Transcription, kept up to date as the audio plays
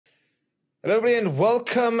Hello, everybody, and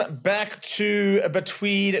welcome back to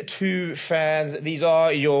Between Two Fans. These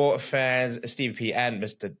are your fans, Stevie P and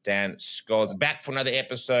Mr. Dan Scholtz, back for another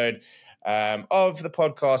episode of the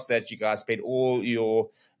podcast that you guys spent all your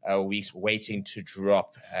weeks waiting to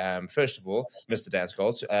drop. First of all, Mr. Dan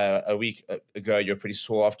Scholtz, a week ago, you were pretty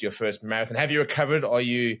sore after your first marathon. Have you recovered? Are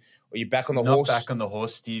you back on the horse? Not back on the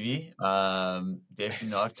horse, Stevie. Definitely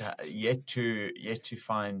not yet to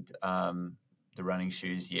find the running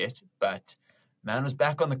shoes yet. But man was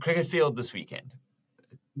back on the cricket field this weekend.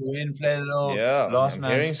 We played a little last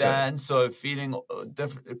man stand, so feeling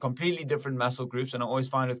completely different muscle groups. And I always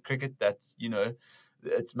find with cricket that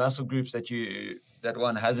it's muscle groups that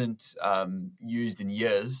one hasn't used in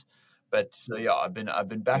years. But so yeah, I've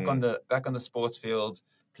been back on the sports field,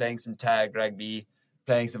 playing some tag rugby,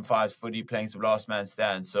 playing some fives footy, playing some last man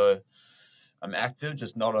stand. So I'm active,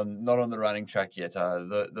 just not on the running track yet.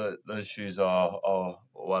 Those shoes are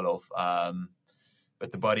well off.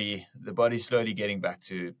 But the body's slowly getting back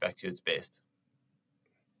to its best.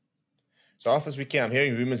 So after this weekend, I'm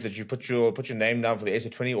hearing rumors that you put your name down for the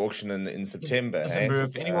SA20 auction in September. December,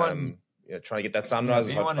 if anyone trying to get that Sunrise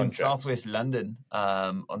if anyone in Southwest London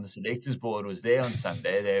on the selectors board was there on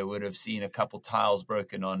Sunday, they would have seen a couple tiles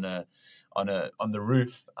broken on the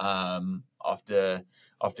roof after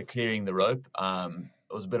clearing the rope.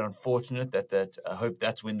 It was a bit unfortunate that I hope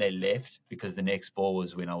that's when they left, because the next ball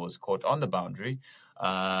was when I was caught on the boundary.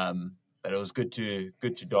 But it was good to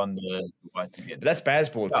don the whites again. But that's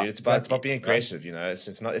baseball, dude. It's about being aggressive, right?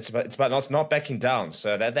 It's about not backing down.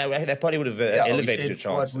 So that probably would have elevated your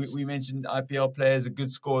chances. We mentioned IPL players. A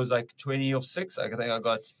good score is like 20 off 6. I think I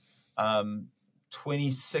got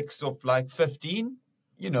 26 off like 15.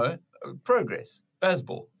 Progress.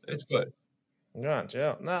 Baseball. It's good. Right,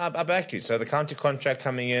 yeah. No, I back you. So the county contract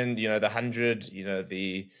coming in, the 100,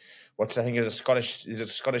 I think is a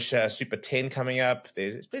Scottish Super 10 coming up.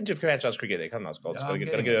 There's plenty of franchise cricket there. Come on, Scott. Got to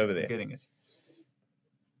get over there. Getting it.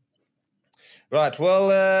 Right.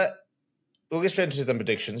 Well, we'll get straight into some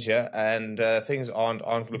predictions here, and things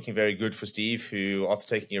aren't looking very good for Steve, who, after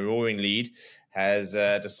taking a roaring lead, has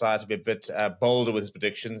decided to be a bit bolder with his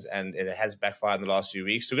predictions, and it has backfired in the last few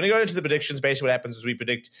weeks. So we're going to go into the predictions. Basically, what happens is we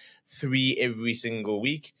predict 3 every single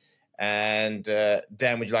week. And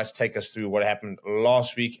Dan, would you like to take us through what happened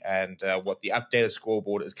last week and what the updated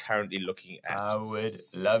scoreboard is currently looking at? I would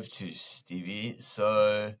love to, Stevie.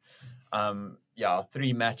 So,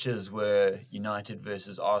 3 matches were United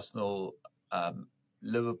versus Arsenal,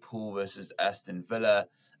 Liverpool versus Aston Villa,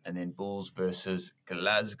 and then Bulls versus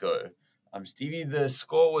Glasgow. Stevie, the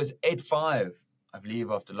score was 8-5, I believe,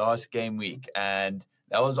 after last game week, and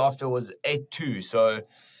that was after it was 8-2. So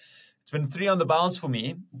it's been 3 on the bounce for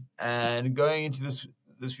me, and going into this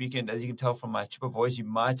weekend, as you can tell from my chipper voice, you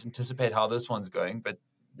might anticipate how this one's going. But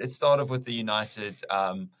let's start off with the United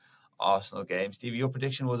Arsenal game. Stevie, your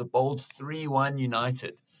prediction was a bold 3-1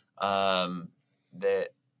 United. The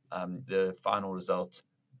final result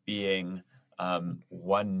being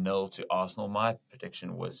 1-0 to Arsenal. My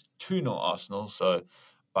prediction was 2-0 Arsenal. So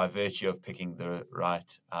by virtue of picking the right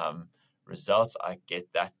results, I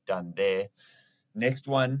get that done there. Next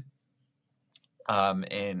one,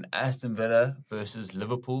 in Aston Villa versus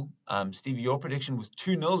Liverpool. Stevie, your prediction was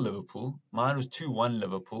 2-0 Liverpool. Mine was 2-1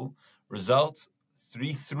 Liverpool. Result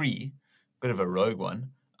 3-3. Bit of a rogue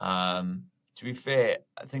one. To be fair,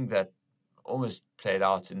 I think that almost played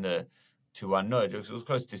out in the 2-1. No, it was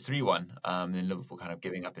close to 3-1. Then Liverpool kind of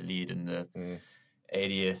giving up a lead in the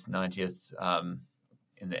 80th, 90th,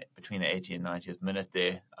 between the 80th and 90th minute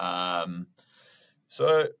there.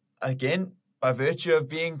 So again, by virtue of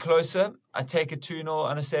being closer, I take a 2-0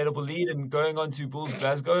 unassailable lead, and going on to Bulls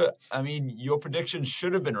Glasgow, I mean, your prediction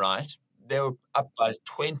should have been right. They were up by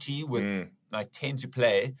 20 with like 10 to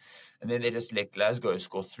play, and then they just let Glasgow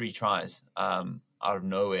score 3 tries out of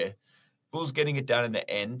nowhere. Bulls getting it down in the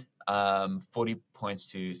end, 40 points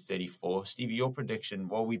to 34. Stevie, your prediction,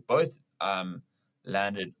 well, we both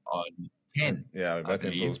landed on 10. Yeah, we both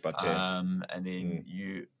had Bulls by 10. And then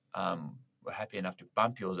you were happy enough to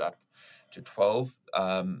bump yours up to 12.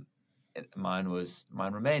 And mine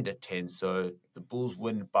remained at 10. So the Bulls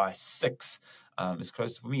win by 6. It's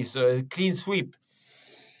close for me. So a clean sweep.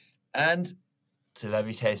 And it's a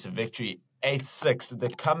lovely taste of victory. 8-6. The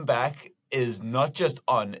comeback is not just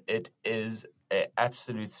on, it is an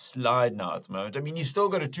absolute slide now at the moment. I mean, you still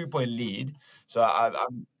got a 2-point lead. So I'm not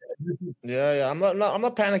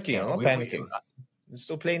panicking. I'm not panicking. There's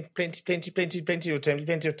still plenty of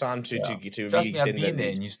time to trust me, I've been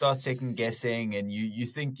there, and you start second guessing, and you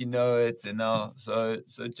think you know it, and now so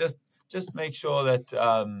just make sure that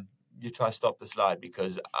you try to stop the slide,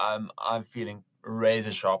 because I'm feeling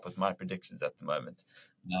razor sharp with my predictions at the moment.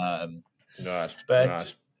 Right.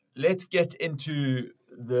 But let's get into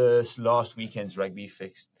this last weekend's rugby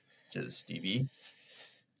fixtures, Stevie.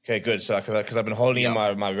 Okay, good. So, because I've been holding in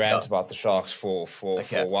my rant about the Sharks for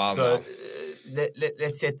a while now.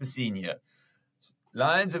 Let's set the scene here.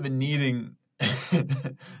 Lions have been needing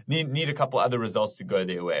need a couple other results to go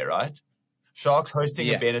their way, right? Sharks hosting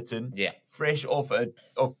a Benetton, fresh off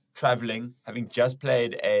traveling, having just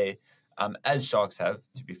played as Sharks have,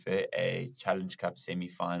 to be fair, a Challenge Cup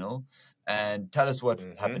semi-final. And tell us what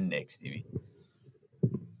happened next, Stevie.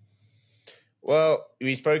 Well,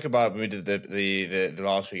 we spoke about when we did the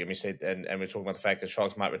last week, and we said, and we were talking about the fact that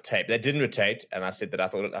Sharks might rotate. They didn't rotate, and I said that I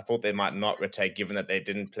thought they might not rotate, given that they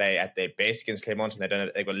didn't play at their best against Clermont,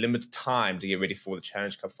 and they've got limited time to get ready for the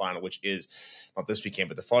Challenge Cup final, which is not this weekend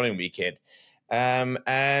but the following weekend.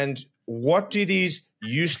 And what do these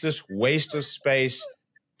useless waste of space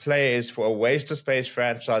players for a waste of space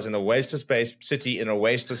franchise in a waste of space city in a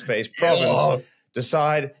waste of space province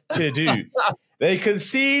decide to do? They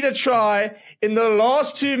concede a try in the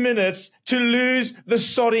last 2 minutes to lose the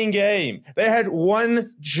sodding game. They had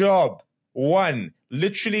one job.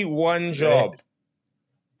 Literally one job.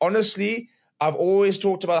 Honestly, I've always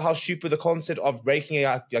talked about how stupid the concept of breaking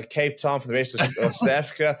out Cape Town from the rest of South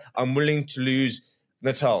Africa. I'm willing to lose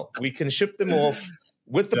Natal. We can ship them off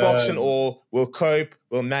with the box and all. We'll cope.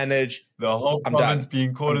 We'll manage. The whole province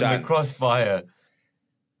being caught in the crossfire.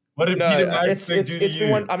 What did Peter Marks do to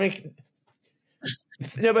you?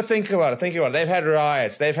 No, but think about it. They've had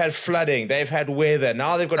riots. They've had flooding. They've had weather.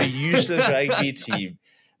 Now they've got a useless rugby team.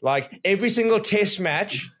 Like, every single test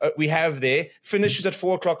match we have there finishes at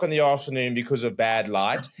 4:00 in the afternoon because of bad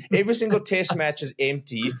light. Every single test match is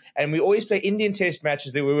empty. And we always play Indian test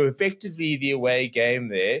matches that were effectively the away game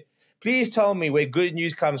there. Please tell me where good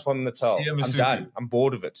news comes from Natal. I'm done. I'm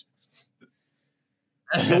bored of it.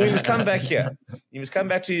 You must come back here. You must come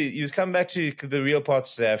back to the real parts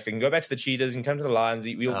of South Africa. You can go back to the Cheetahs and come to the Lions.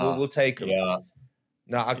 We'll take them. Yeah.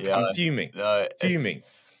 No, I'm fuming. Fuming.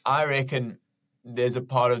 I reckon there's a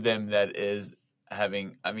part of them that is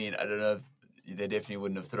having. I mean, I don't know if they definitely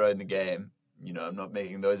wouldn't have thrown the game. You know, I'm not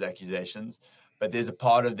making those accusations, but there's a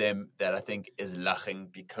part of them that I think is laching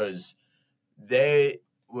because they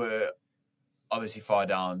were obviously far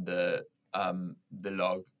down the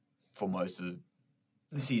log for most of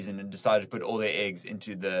the season and decided to put all their eggs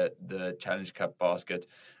into the Challenge Cup basket.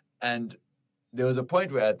 And there was a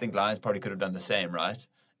point where I think Lions probably could have done the same, right?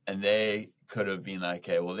 And they could have been like,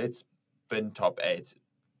 okay, well, let's bin top 8.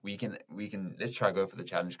 We can let's try go for the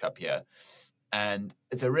Challenge Cup here. And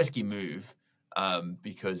it's a risky move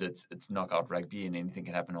because it's knockout rugby and anything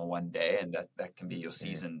can happen on one day, and that can be your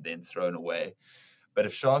season then thrown away. But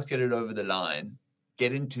if Sharks get it over the line,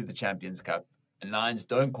 get into the Champions Cup, and Lions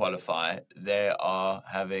don't qualify, they are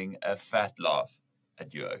having a fat laugh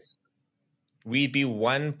at you. We'd be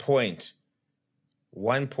 1 point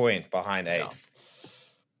behind 8th.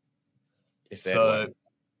 If they won.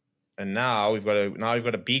 And now we've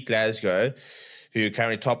got to beat Glasgow, who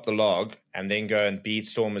currently top the log, and then go and beat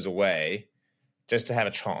Stormers away, just to have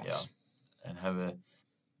a chance. Yeah. And have a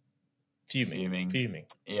fuming.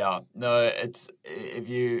 Yeah, no, it's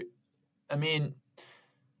I mean,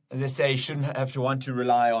 as I say, you shouldn't have to want to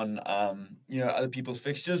rely on other people's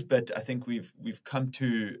fixtures, but I think we've come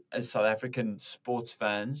to, as South African sports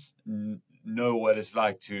fans, know what it's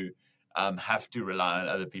like to have to rely on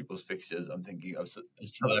other people's fixtures. I'm thinking of South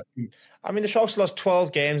African. I mean, the Sharks lost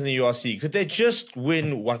 12 games in the URC. Could they just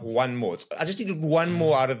win one more? I just needed one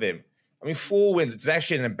more out of them. I mean, 4 wins. It's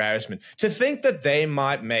actually an embarrassment. To think that they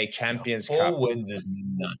might make Champions Cup 4 wins is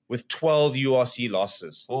nuts. With 12 URC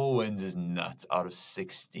losses. 4 wins is nuts out of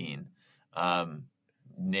 16.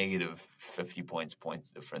 Negative 50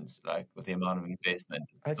 points difference, like with the amount of investment.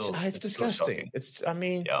 It's disgusting.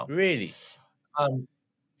 Really.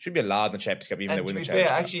 Should be allowed in the Champions Cup, even though they win the Challenge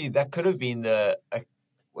Cup. Actually, that could have been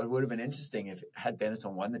what would have been interesting if had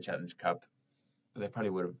Benetton won the Challenge Cup. They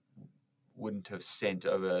probably wouldn't have sent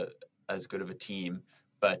over as good of a team,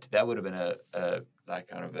 but that would have been a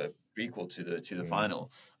kind of a prequel to the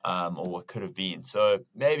final, or what could have been. So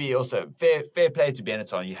maybe also fair play to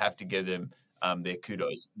Benetton. You have to give them their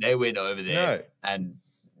kudos. They went over there and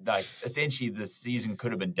essentially the season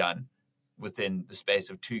could have been done within the space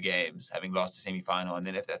of 2 games, having lost the semi-final. And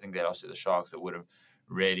then if I think they lost to the Sharks, it would have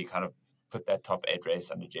really kind of put that top 8 race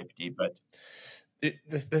under jeopardy. But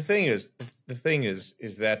the thing is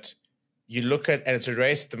that you look at, and it's a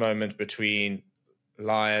race at the moment between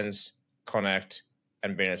Lions, Connacht,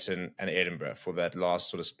 and Benetton and Edinburgh for that last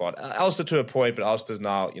sort of spot. Ulster to a point, but Ulster's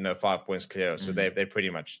now 5 points clear, so they're pretty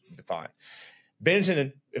much fine.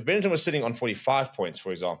 if Benetton was sitting on 45 points,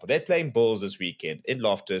 for example, they're playing Bulls this weekend in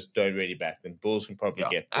Loftus. Don't really back them. Bulls can probably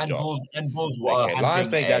get the job. Bulls were Lions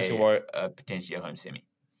playing Glasgow Warriors, potentially a home semi.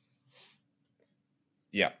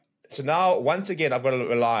 Yeah. So now, once again, I've got to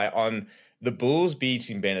rely on the Bulls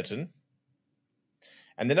beating Benetton.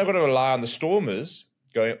 And then I've got to rely on the Stormers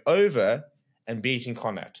going over and beating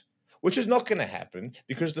Connacht, which is not going to happen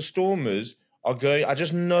because the Stormers are going, I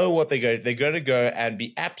just know what they're going to go and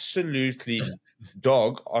be absolutely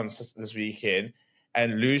dog on this weekend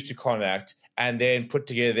and lose to Connacht and then put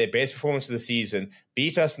together their best performance of the season,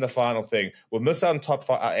 beat us in the final thing. We'll miss out on top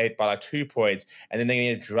 8 by like 2 points, and then they're going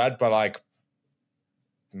to get drugged by like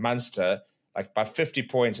Munster, like by 50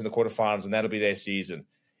 points in the quarterfinals, and that'll be their season.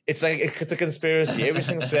 It's like it's a conspiracy. Every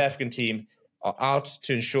single South African team are out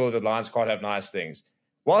to ensure that Lions can't have nice things,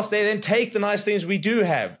 whilst they then take the nice things we do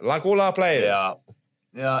have, like all our players.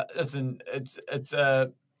 Yeah. Listen, it's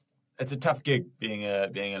a tough gig being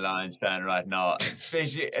a Lions fan right now.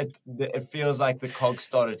 Especially, it feels like the cogs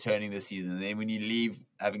started turning this season. And then when you leave,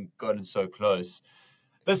 having gotten so close,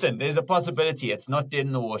 listen, there's a possibility. It's not dead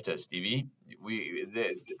in the water, Stevie.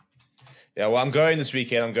 Yeah, well, I'm going this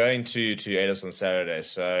weekend. I'm going to Ados on Saturday,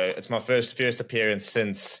 so it's my first appearance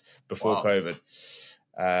since before COVID.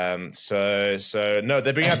 So no,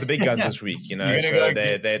 they bring out the big guns this week. You know, so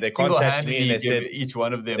they contacted me and they said each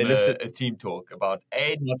one of them a team talk about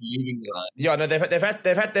not leaving the line. Yeah, no, they've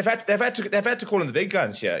had to call in the big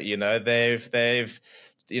guns here. You know, they've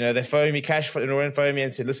they phoned me, Cash phoned me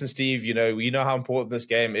and said, "Listen, Steve, you know how important this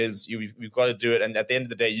game is. We've got to do it, and at the end of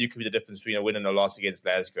the day, you could be the difference between a win and a loss against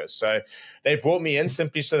Glasgow." So they've brought me in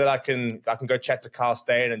simply so that I can go chat to Carl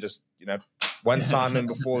Steyn and just one time in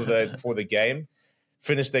before the game,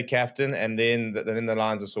 finish their captain, and then the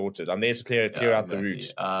lines are sorted. I'm there to clear out the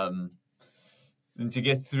route. And to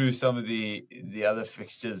get through some of the other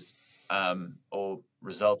fixtures or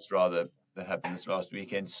results rather that happened this last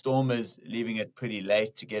weekend. Stormers leaving it pretty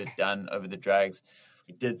late to get it done over the Drags.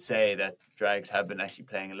 We did say that Drags have been actually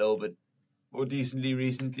playing a little bit more decently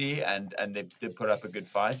recently, and they did put up a good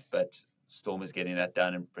fight, but Stormers getting that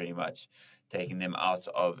done and pretty much taking them out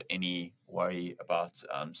of any worry about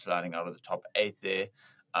sliding out of the top 8 there.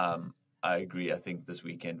 I agree. I think this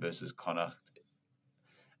weekend versus Connacht,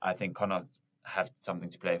 I think Connacht have something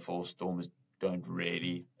to play for. Stormers don't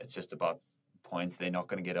really. It's just about points. They're not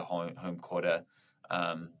going to get a home quarter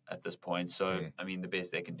at this point. So, I mean, the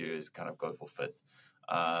best they can do is kind of go for 5th.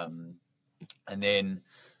 And then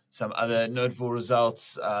some other notable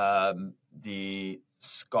results. The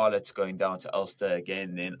Scarlets going down to Ulster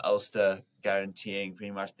again. Then Ulster guaranteeing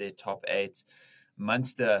pretty much their top 8.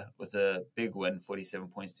 Munster with a big win, 47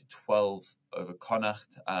 points to 12 over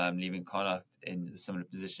Connacht, leaving Connacht in a similar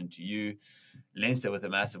position to you. Leinster with a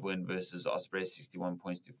massive win versus Osprey, 61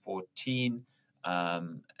 points to 14.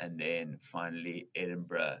 And then finally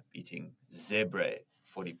Edinburgh beating Zebre,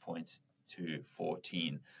 40 points to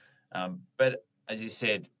 14. But as you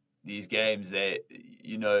said, these games,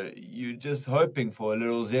 you're just hoping for a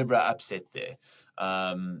little Zebra upset there.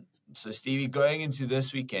 So Stevie, going into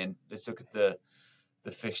this weekend, let's look at the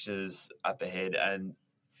fixtures up ahead, and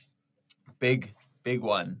big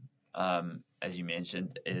one, as you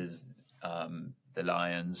mentioned, is the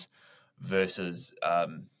Lions versus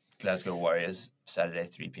Glasgow Warriors, Saturday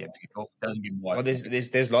 3 p.m. kickoff. Doesn't get more. Well,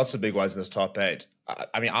 there's lots of big ones in this top 8.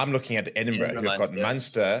 I mean, I'm looking at Edinburgh, who've got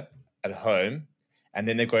Munster at home, and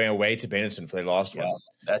then they're going away to Benetton for their last one.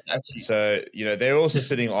 That's actually so. They're also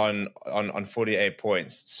sitting on 48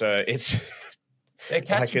 points. So it's they're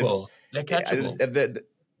catchable. They're catchable.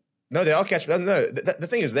 No, they are catchable. No, the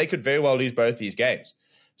thing is, they could very well lose both these games.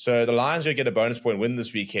 So the Lions would get a bonus point win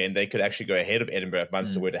this weekend. They could actually go ahead of Edinburgh if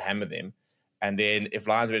Munster were to hammer them. And then if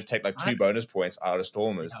Lions were to take like 2 bonus points out of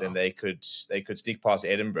Stormers, then they could sneak past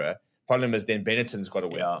Edinburgh. Problem is, then Benetton's got to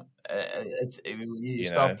win. Yeah, you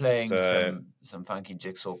start playing some funky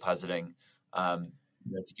jigsaw puzzling to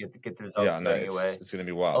get the results going away. It's going to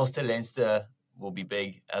be wild. Ulster Leinster will be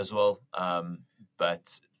big as well,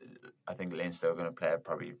 but I think Leinster are going to play a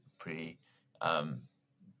probably pretty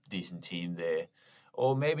decent team there,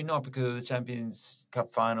 or maybe not because of the Champions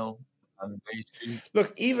Cup final.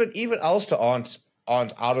 Look, even Ulster aren't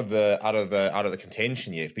out of the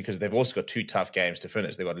contention yet, because they've also got 2 tough games to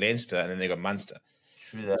finish. They've got Leinster and then they've got Munster.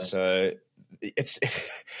 True that. So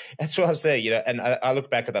that's what I'm saying. And I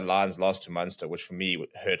look back at the Lions loss to Munster, which for me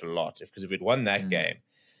hurt a lot, because if we'd won that game,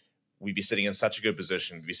 we'd be sitting in such a good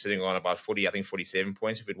position. We'd be sitting on about 47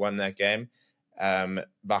 points if we'd won that game,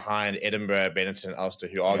 behind Edinburgh, Benetton, and Ulster,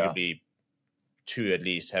 who arguably 2 at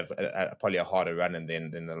least have probably a harder run than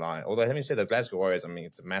the Lions. Although having said that, Glasgow Warriors, I mean,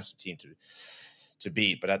 it's a massive team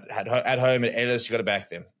beat. But at home at Ellis, you got to back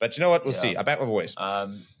them. But you know what? We'll see. I back my boys.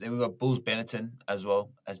 Then we've got Bulls Benetton as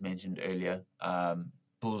well, as mentioned earlier.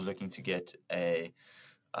 Bulls looking to get a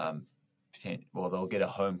they'll get a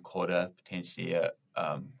home quarter, potentially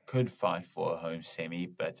could fight for a home semi,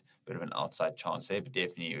 but a bit of an outside chance there. But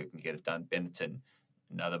definitely we can get it done. Benetton,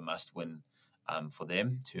 another must win for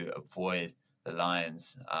them to avoid the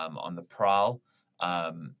Lions on the prowl.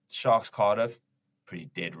 Sharks Cardiff,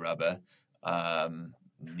 pretty dead rubber.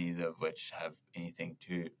 Neither of which have anything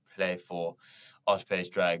to play for. Ospreys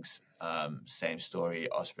Drags, same story.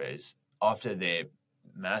 Ospreys, after their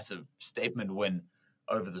massive statement win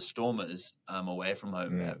over the Stormers away from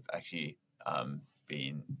home, have actually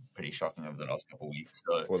been pretty shocking over the last couple of weeks.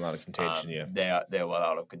 So falling out of contention, they're well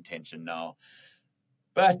out of contention now.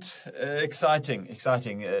 But exciting.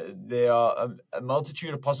 There are a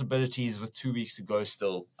multitude of possibilities with 2 weeks to go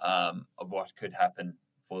still of what could happen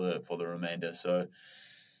for the remainder. So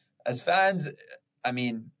as fans, I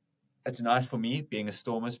mean, it's nice for me being a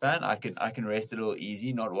Stormers fan. I can rest a little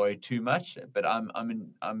easy, not worry too much. But I'm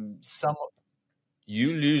somewhat.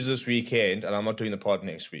 You lose this weekend, and I'm not doing the pod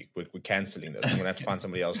next week. We're cancelling this. I'm going to have to find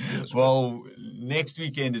somebody else to do this. Well, next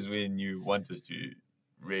weekend is when you want us to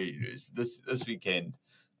really lose. This weekend,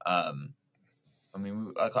 I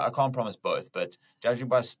mean, I can't promise both, but judging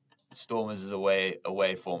by Stormers'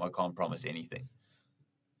 away form, I can't promise anything.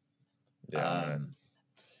 Yeah.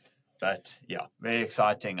 But yeah, very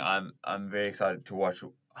exciting. I'm very excited to watch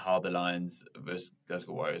how the Lions versus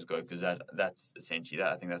Glasgow Warriors go, because that's essentially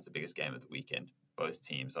that. I think that's the biggest game of the weekend. Both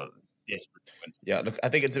teams are desperate to win. Yeah, look, I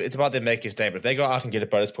think it's about them making a statement. If they go out and get a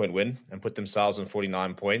bonus point win and put themselves on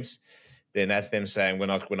 49 points, then that's them saying we're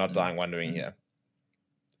not dying wondering here.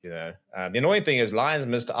 You know, the annoying thing is Lions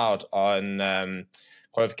missed out on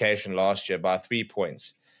qualification last year by 3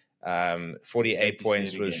 points. 48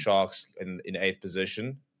 points was Sharks in 8th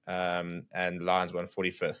position, and Lions won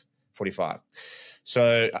 45.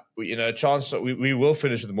 So, you know, chance we will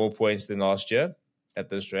finish with more points than last year at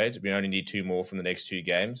this rate. We only need 2 more from the next 2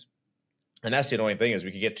 games. And that's the annoying thing, is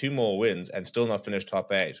we could get 2 more wins and still not finish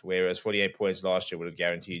top 8, whereas 48 points last year would have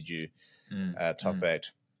guaranteed you top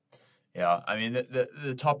 8. Yeah, I mean,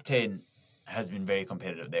 the top 10 has been very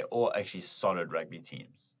competitive. They're all actually solid rugby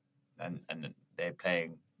teams, and they're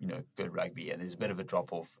playing, you know, good rugby. And there's a bit of a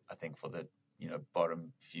drop-off, I think, for the, you know,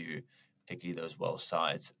 bottom few, particularly those Welsh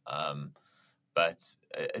sides. But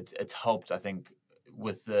it's helped, I think,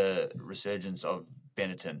 with the resurgence of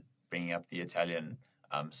Benetton bringing up the Italian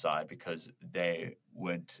side, because they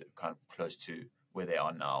weren't kind of close to where they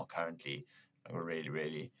are now currently. They were really,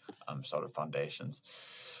 really solid foundations.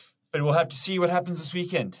 But we'll have to see what happens this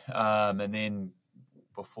weekend. And then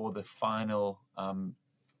before the final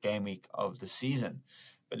game week of the season.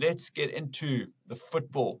 But let's get into the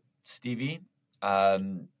football, Stevie.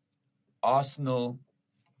 Arsenal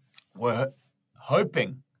were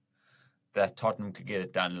hoping that Tottenham could get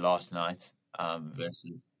it done last night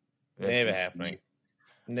versus Never happening.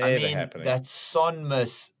 Happening. That Son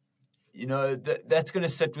miss, you know, that's going to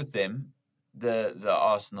sit with them, the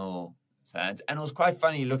Arsenal fans. And it was quite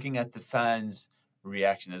funny looking at the fans'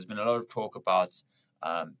 reaction. There's been a lot of talk about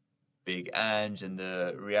Big Ange and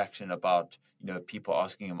the reaction about, you know, people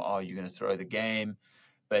asking him, "Oh, you're going to throw the game?"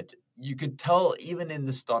 But you could tell even in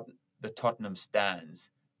the Tottenham stands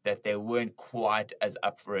that they weren't quite as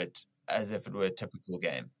up for it as if it were a typical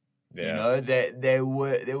game. Yeah. You know, they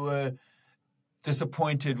were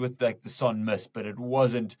disappointed with like the Son miss, but it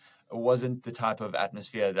wasn't the type of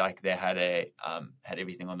atmosphere like they had had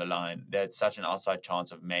everything on the line. They had such an outside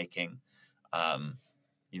chance of making,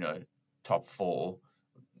 you know, top 4.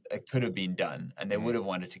 It could have been done, and they would have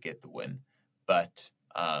wanted to get the win. But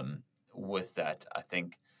with that, I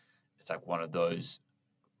think it's like one of those.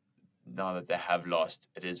 Now that they have lost,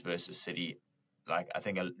 it is versus City. Like, I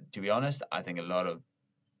think, to be honest, I think a lot of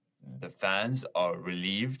the fans are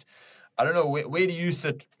relieved. I don't know, where do you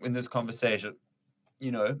sit in this conversation?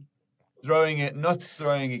 You know, not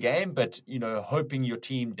throwing a game, but, you know, hoping your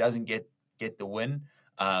team doesn't get the win,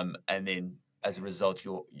 and then as a result,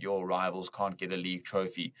 your rivals can't get a league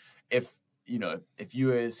trophy. If you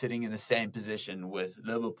were sitting in the same position with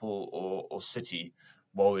Liverpool or City,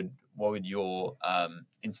 what would your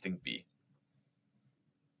instinct be?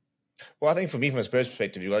 Well, I think for me, from a Spurs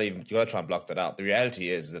perspective, you got to try and block that out. The reality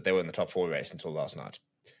is that they were in the top 4 race until last night.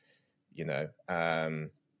 You know,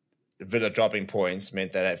 Villa dropping points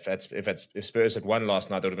meant that if Spurs had won last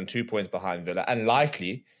night, they would have been 2 points behind Villa.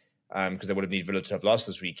 Unlikely, because they would have needed Villa to have lost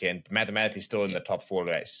this weekend. Mathematically, still in the top 4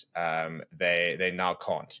 race. They now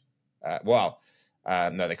can't. No,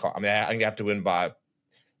 they can't. I mean, I think they have to win by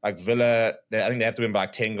Like Villa, I think they have to win by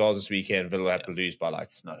like 10 goals this weekend. Villa will have to lose by like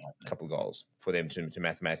a couple of goals for them to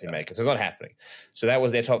mathematically make it. So it's not happening. So that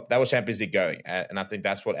was their top. That was Champions League going, and I think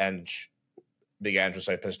that's what Big Ange was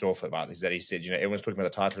so pissed off about, is that he said, everyone's talking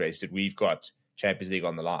about the title race. He said, we've got Champions League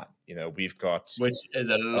on the line. We've got which is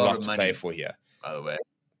a lot of to money play for here. By the way,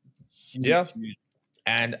 huge.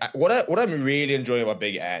 And what I'm really enjoying about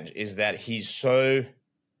Big Ange is that he's so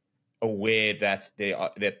aware that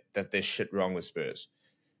there's shit wrong with Spurs.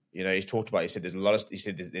 He's talked about. He said there's a lot of. He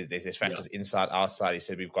said there's factors inside, outside. He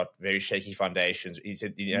said we've got very shaky foundations. He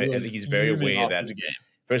said I think he's very aware that.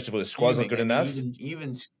 First of all, the squad's not good enough.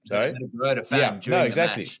 Even sorry,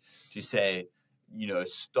 exactly. To say,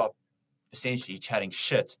 stop essentially chatting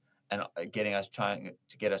shit and trying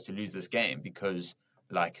to get us to lose this game, because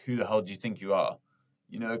who the hell do you think you are?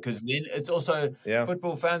 Because then it's also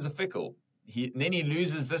football fans are fickle. Then he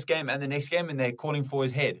loses this game and the next game, and they're calling for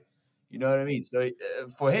his head. You know what I mean? So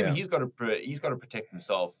for him, he's got to protect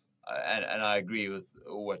himself. And I agree with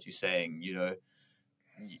what you're saying.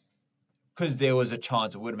 Because there was a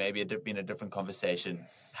chance it would maybe have been a different conversation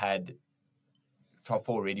had top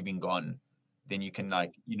four already been gone. Then you can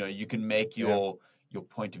you can make your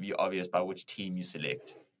point of view obvious by which team you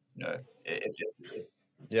select.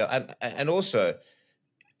 And also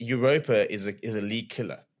Europa is a league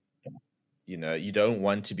killer. You don't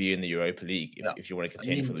want to be in the Europa League if you want to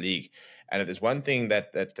contend for the league. And if there's one thing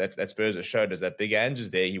that Spurs have showed, is that Big Ange is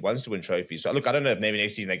there. He wants to win trophies. So look, I don't know if maybe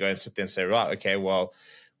next season they go and sit there and say, right, okay, well,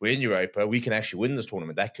 we're in Europa, we can actually win this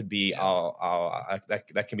tournament. That could be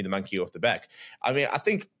that can be the monkey off the back. I mean, I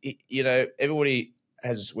think everybody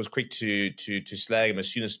was quick to slag him as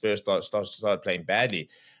soon as Spurs started playing badly,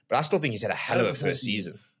 but I still think he's had a hell of a first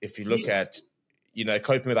season. If you look at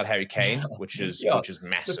coping without Harry Kane, which is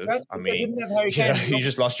massive. I mean, you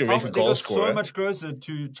just lost your record goal scorer. So much closer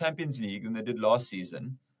to Champions League than they did last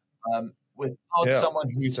season. Without someone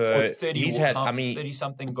who's scored 30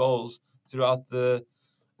 something goals throughout the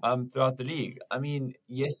league. I mean,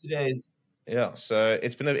 yesterday's so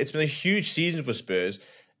it's been a huge season for Spurs,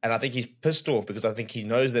 and I think he's pissed off because I think he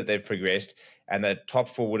knows that they've progressed and that top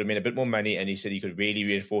four would have meant a bit more money, and he said he could really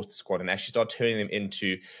reinforce the squad and actually start turning them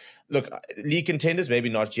into league contenders, maybe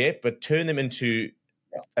not yet, but turn them into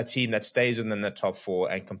a team that stays within that top four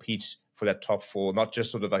and competes for that top four, not just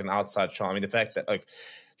sort of like an outside chance. I mean, the fact that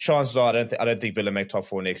chances are, I don't think Villa make top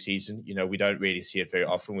four next season. We don't really see it very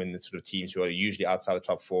often when the sort of teams who are usually outside the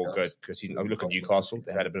top four go to a season. I mean, look at Newcastle;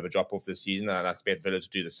 they had a bit of a drop off this season, and I expect Villa to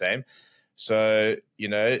do the same. So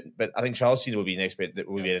but I think Chelsea will be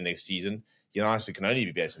better next season. United can only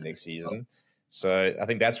be better next season. So I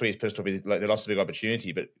think that's where he's pissed off. They lost a big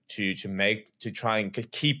opportunity, but to try and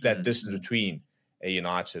keep that distance between a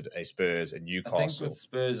United, a Spurs, and Newcastle. I think with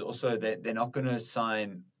Spurs also, they're not going to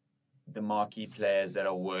sign the marquee players that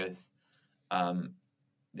are worth,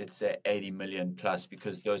 let's say, 80 million plus,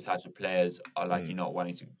 because those types of players are not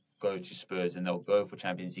wanting to go to Spurs, and they'll go for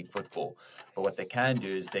Champions League football. But what they can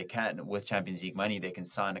do is with Champions League money, they can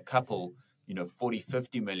sign a couple, 40,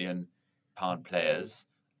 50 million pound players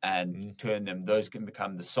and turn them. Those can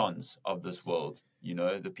become the Sons of this world,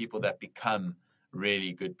 the people that become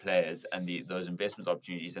really good players and those investment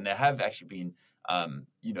opportunities. And they have actually been,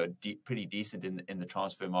 pretty decent in the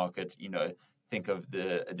transfer market. Think of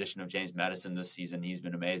the addition of James Maddison this season. He's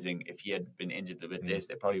been amazing. If he had been injured a bit less,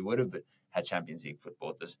 they probably would have had Champions League football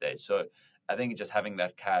at this stage. So I think just having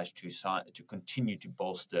that cash to continue to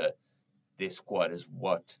bolster their squad is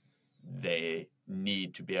what they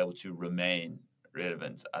need to be able to remain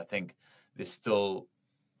relevant. I think there's still,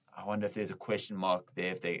 I wonder if there's a question mark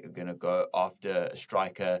there if they're going to go after a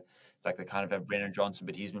striker. It's like they kind of have Brennan Johnson,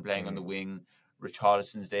 but he's been playing on the wing.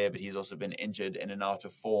 Richarlison's there, but he's also been injured in and out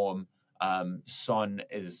of form. Son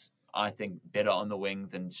is, I think, better on the wing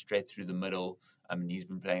than straight through the middle. I mean, he's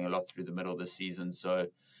been playing a lot through the middle this season. So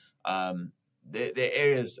there are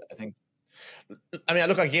areas, I think. I mean,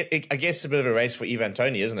 look, I guess it's a bit of a race for Ivan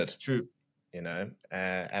Toney, isn't it? True. And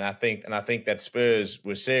I think that Spurs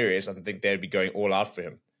were serious. I think they'd be going all out for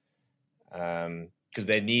him. Because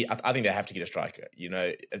they need, I think they have to get a striker.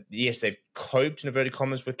 Yes, they've coped in inverted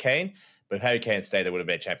commas with Kane, but if Harry Kane stayed, they would have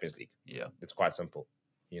been Champions League. Yeah, it's quite simple.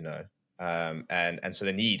 And so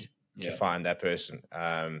they need to find that person.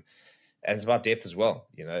 And it's about depth as well.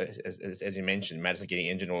 As you mentioned, Maddison getting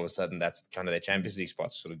injured, all of a sudden that's kind of their Champions League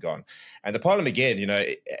spot's sort of gone. And the problem again,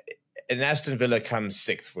 an Aston Villa comes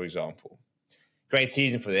sixth, for example. Great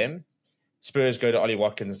season for them. Spurs go to Ollie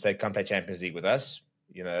Watkins and say, "Come play Champions League with us."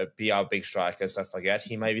 Be our big striker, stuff like that.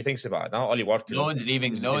 He maybe thinks about it. Now Ollie Watkins, no one's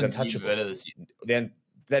leaving. No one's leaving Villa this season. Then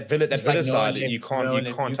that Villa side, you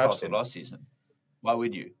can't touch them last season. Why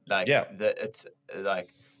would you? It's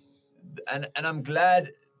like and I'm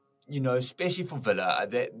glad, especially for Villa,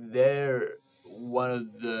 they're one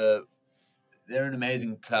of the. They're an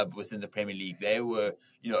amazing club within the Premier League. They were,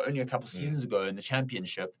 only a couple seasons ago in the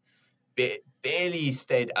Championship, barely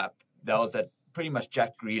stayed up. That was that pretty much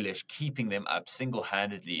Jack Grealish keeping them up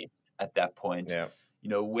single-handedly at that point. Yeah.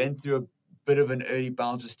 Went through a bit of an early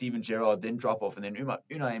bounce with Steven Gerrard, then drop off, and then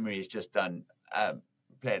Unai Emery has just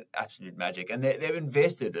played absolute magic. And they've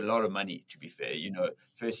invested a lot of money, to be fair.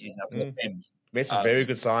 First season up in the Prem. Made some very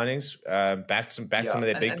good signings, backed some of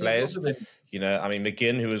their big players.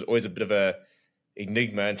 McGinn, who was always a bit of a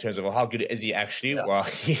enigma in terms of how good is he actually? Yeah. Well,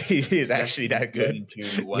 he is actually that good.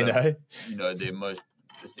 Their most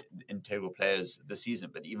integral players this season.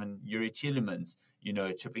 But even Yuri Tielemans,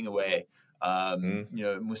 chipping away.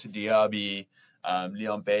 Moussa Diaby,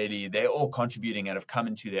 Leon Bailey, they're all contributing and have come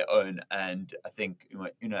into their own. And I think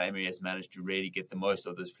Emery has managed to really get the most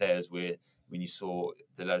of those players. Where when you saw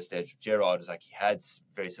the latter stage of Gerrard, it's like he had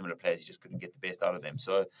very similar players, he just couldn't get the best out of them.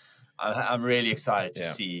 So I'm really excited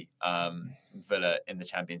to see Villa in the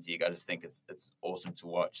Champions League. I just think it's awesome to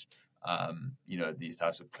watch. These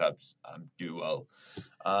types of clubs do well.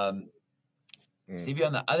 Stevie,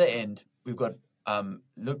 on the other end, we've got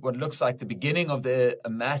what looks like the beginning of a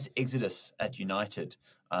mass exodus at United.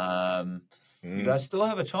 You guys still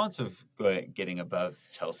have a chance of getting above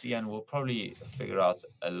Chelsea, and we'll probably figure out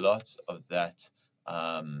a lot of that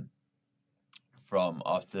from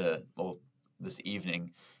this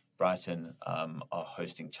evening. Brighton are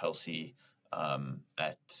hosting Chelsea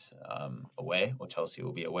at away, or Chelsea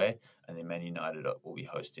will be away, and then Man United will be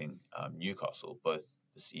hosting Newcastle both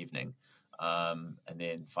this evening. And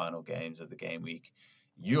then final games of the game week,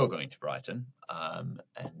 you're going to Brighton, and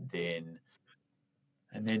then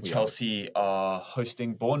Chelsea are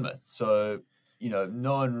hosting Bournemouth. So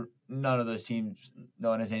none of those teams, no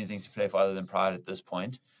one has anything to play for other than pride at this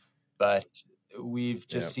point. But we've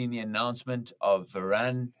just seen the announcement of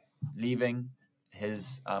Varane leaving,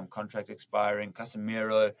 his contract expiring.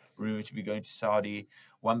 Casemiro rumored to be going to Saudi.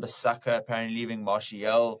 Wan-Bissaka apparently leaving.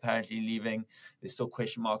 Martial apparently leaving. There's still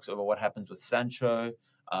question marks over what happens with Sancho.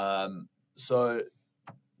 So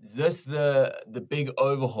is this the big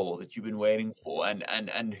overhaul that you've been waiting for?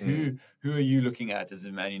 And who are you looking at as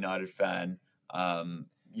a Man United fan? To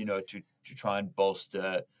try and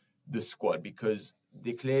bolster the squad, because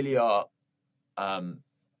there clearly are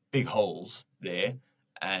big holes there,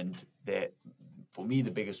 and for me,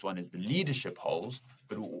 the biggest one is the leadership holes.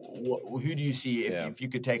 But who do you see if you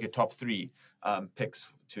could take a top three picks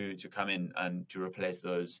to come in and to replace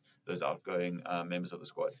those outgoing members of the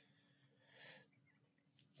squad?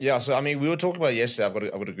 Yeah, so we were talking about it yesterday. I've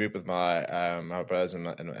got a group with my my brothers and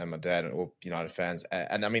my dad, and all United fans,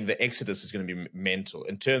 and the exodus is going to be mental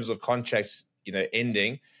in terms of contracts.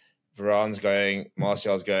 Ending. Varane's going,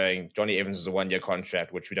 Martial's going, Johnny Evans is a 1-year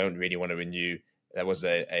contract, which we don't really want to renew. That was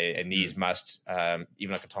a knees must.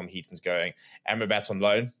 Even like a Tom Heaton's going. Amrabat's on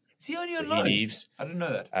loan. Is he only on loan? He leaves. I didn't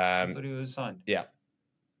know that. I thought he was signed. Yeah.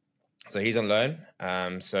 So he's on loan.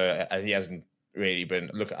 So he hasn't really been.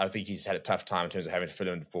 Look, I think he's had a tough time in terms of having to fill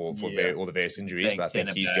in for all the various injuries. But I think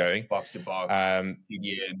he's going box to box.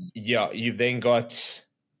 You've then got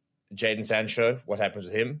Jadon Sancho. What happens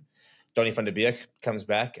with him? Donny van der Beek comes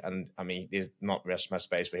back, and there's not much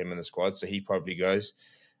space for him in the squad, so he probably goes.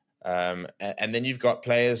 And then you've got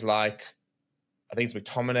players like, I think it's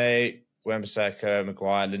McTominay, Wan-Bissaka,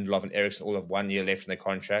 Maguire, Lindelof, and Eriksen all have 1 year left in their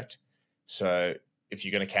contract. So if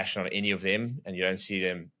you're going to cash in on any of them and you don't see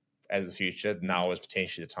them as the future, now is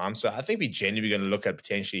potentially the time. So I think we're generally going to look at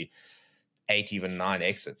potentially 8, even 9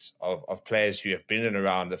 exits of players who have been in and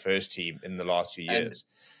around the first team in the last few years.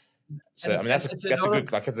 That's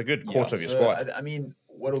a good quarter of your squad.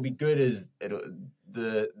 What will be good is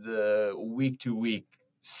the week to week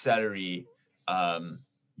salary,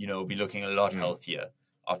 will be looking a lot healthier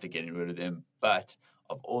after getting rid of them. But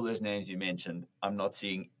of all those names you mentioned, I'm not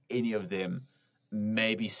seeing any of them.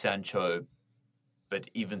 Maybe Sancho, but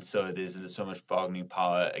even so, there's so much bargaining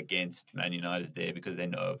power against Man United there because they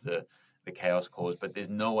know of the chaos cause. But there's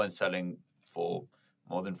no one selling for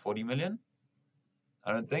more than 40 million.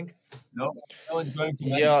 I don't think. No one's going to.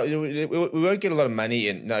 Yeah, we won't get a lot of money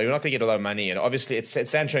in. No, you're not going to get a lot of money in. Obviously, it's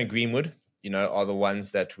Sancho and Greenwood. Are the ones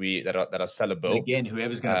that are sellable. But again,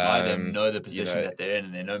 whoever's going to buy them know the position that they're in,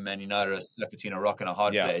 and they know Man United are stuck between a rock and a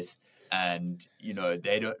hard place. And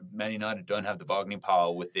Man United don't have the bargaining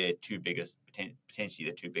power with their potentially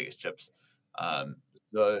their two biggest chips.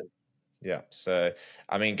 So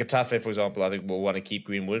Getafe, for example, I think we'll want to keep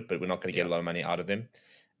Greenwood, but we're not going to get a lot of money out of him.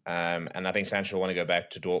 And I think Sancho will want to go back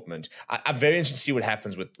to Dortmund. I'm very interested to see what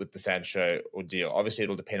happens with the Sancho ordeal. Obviously,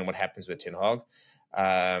 it'll depend on what happens with Ten Hag.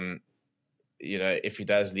 if he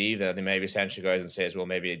does leave, then maybe Sancho goes and says, well,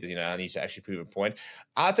 maybe, I need to actually prove a point.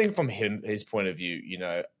 I think from his point of view,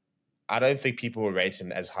 I don't think people will rate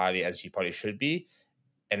him as highly as he probably should be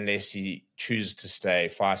unless he chooses to stay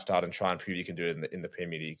 5-star and try and prove he can do it in the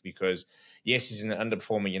Premier League. Because, yes, he's in an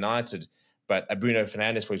underperforming United, but Bruno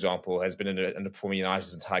Fernandes, for example, has been in an underperforming United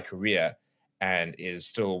his entire career and is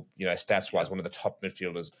still, stats-wise, one of the top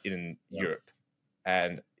midfielders in Europe.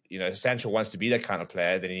 And, Sancho wants to be that kind of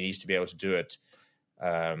player, then he needs to be able to do it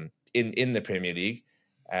in the Premier League.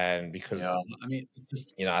 And because, as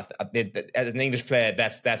an English player,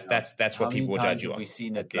 that's what people will judge you on. We've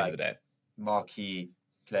seen at it, the end of the day. Marquee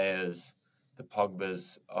players, the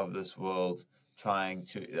Pogbas of this world, trying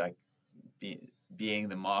to being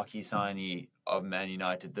the marquee signee of Man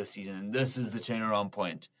United this season, and this is the turnaround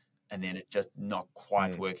point, and then it just not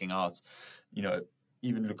quite working out.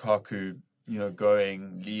 Even Lukaku,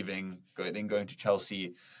 leaving, going to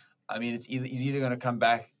Chelsea. I mean, he's either going to come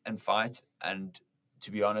back and fight, and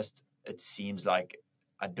to be honest, it seems like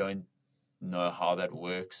I don't know how that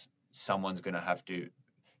works. Someone's going to have to.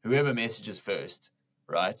 Whoever messages first,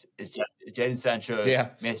 right? Is Jadon Sancho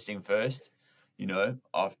messaging first,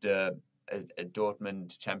 after a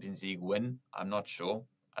Dortmund Champions League win? I'm not sure.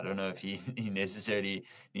 I don't know if he necessarily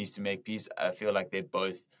needs to make peace. I feel like they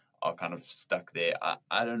both are kind of stuck there.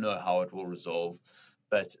 I don't know how it will resolve,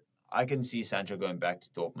 but I can see Sancho going back to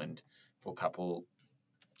Dortmund for a couple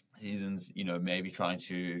seasons, maybe trying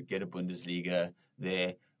to get a Bundesliga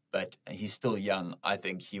there. But he's still young. I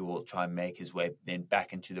think he will try and make his way then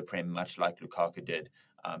back into the Prem, much like Lukaku did,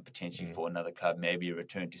 potentially for another club, maybe a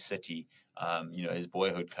return to City, his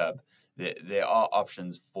boyhood club. There are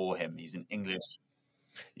options for him. He's an English.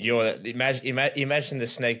 Imagine the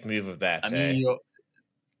snake move of that.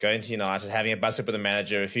 Going to United, having a bust up with the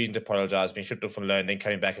manager, refusing to apologise, being shipped off on loan, then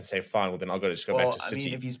coming back and say, "Fine, well then I'll just go back to City." I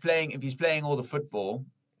mean, if he's playing all the football,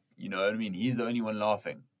 you know what I mean. He's the only one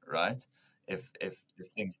laughing, right? If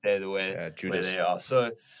things stay the way where they are.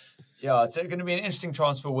 So, it's going to be an interesting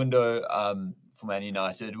transfer window for Man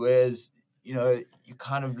United. Whereas, you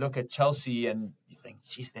kind of look at Chelsea and you think,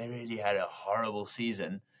 geez, they really had a horrible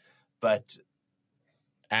season,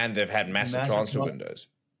 and they've had massive transfer windows.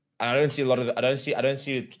 And I don't see a lot of. I don't see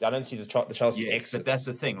the Chelsea exits. But that's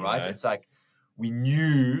the thing, right? It's like we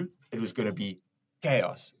knew it was going to be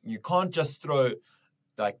chaos. You can't just throw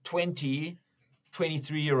 20.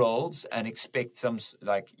 23-year-olds and expect some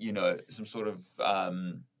sort of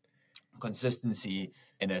consistency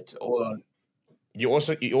in it. You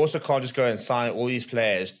also can't just go and sign all these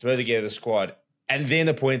players, throw together the squad, and then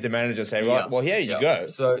appoint the manager and say, right, well, here you go.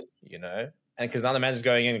 So and because now the manager's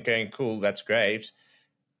going in and going, cool, that's great.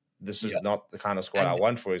 This is not the kind of squad I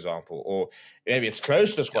want, for example, or maybe it's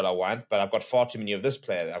close to the squad I want, but I've got far too many of this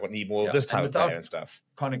player. I need more of this type of player and stuff.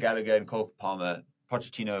 Conor Gallagher and Cole Palmer,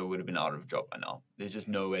 Pochettino would have been out of a job by now. There's just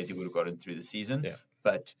no ways he would have gotten through the season. Yeah.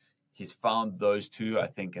 But he's found those two, I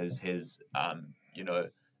think, as his,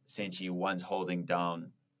 essentially one's holding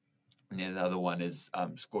down and the other one is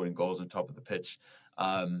scoring goals on top of the pitch.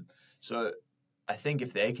 So I think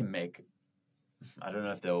if they can make, I don't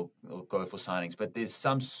know if they'll go for signings, but there's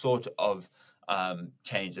some sort of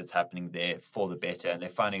change that's happening there for the better, and they're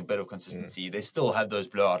finding a bit of consistency. They still have those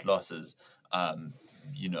blowout losses,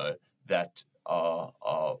 that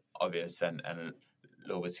are obvious and a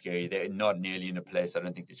little bit scary. They're not nearly in a place, I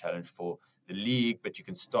don't think, to challenge for the league, but you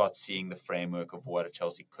can start seeing the framework of what a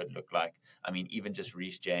Chelsea could look like. I mean, even just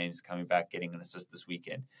Reece James coming back, getting an assist this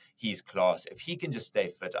weekend, he's class. If he can just stay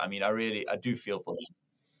fit, I mean, I do feel for him.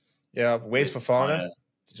 Yeah, where's Fofana?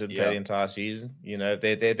 Didn't play the entire season.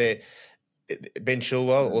 Ben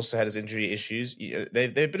Chilwell also had his injury issues.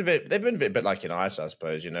 They've been a bit like United, I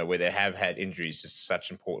suppose, where they have had injuries to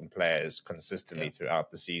such important players consistently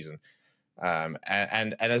throughout the season.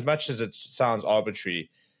 And as much as it sounds arbitrary,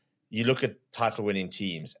 you look at title-winning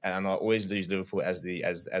teams, and I always use Liverpool as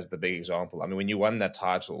the big example. I mean, when you won that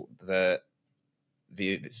title, some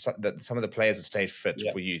of the players that stayed fit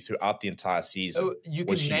for you throughout the entire season. So you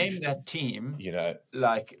can name that team,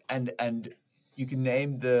 and you can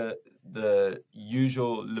name the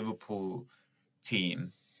usual Liverpool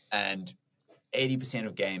team, and 80%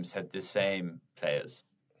 of games had the same players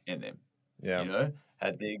in them. Yeah,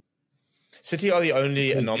 had the City are the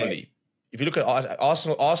only anomaly. If you look at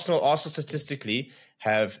Arsenal statistically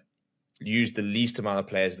have used the least amount of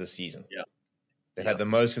players this season. Yeah, they've had the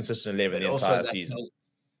most consistent 11 the entire season.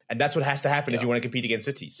 And that's what has to happen if you want to compete against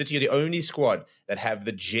City. City are the only squad that have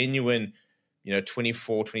the genuine,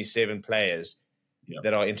 24, 27 players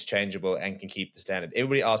that are interchangeable and can keep the standard.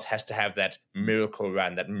 Everybody else has to have that miracle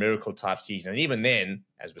run, that miracle type season. And even then,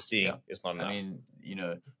 as we're seeing, it's not enough. I mean,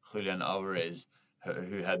 Julian Alvarez,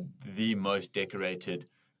 who had the most decorated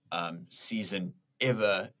season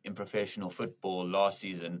ever in professional football last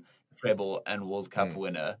season, treble and World Cup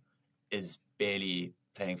winner, is barely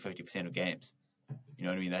playing 50% of games. You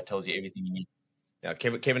know what I mean? That tells you everything you need. Yeah,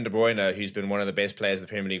 Kevin De Bruyne, who's been one of the best players in the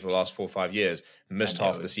Premier League for the last 4 or 5 years, missed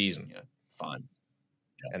half the season. You know, fine.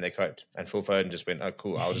 Yeah. And they coped. And Phil Foden just went, oh,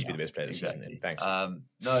 cool, I'll just be the best player this season then. Thanks.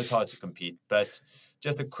 No, it's hard to compete. But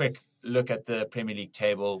just a quick look at the Premier League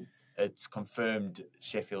table. It's confirmed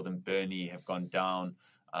Sheffield and Burnley have gone down.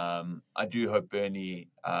 I do hope Burnley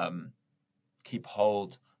keep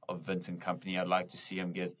hold of Vincent Kompany. I'd like to see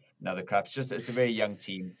him get another crack. It's a very young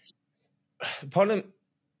team. The problem,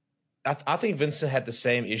 I think Vincent had the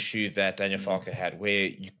same issue that Daniel Farke had, where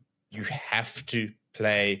you have to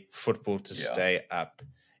play football to stay up.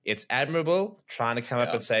 It's admirable trying to come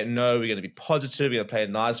up and say, no, we're going to be positive, we're going to play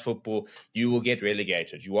nice football. You will get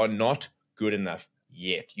relegated. You are not good enough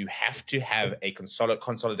yet. You have to have a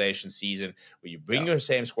consolidation season where you bring your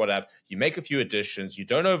same squad up, you make a few additions, you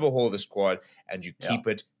don't overhaul the squad, and you keep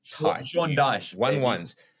it tight. Sean Dyche.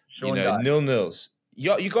 1-1s, nil-nils.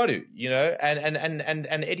 You got to,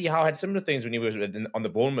 and Eddie Howe had similar things when he was on the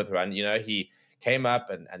Bournemouth run. He came up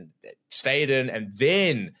and stayed in, and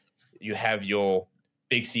then you have your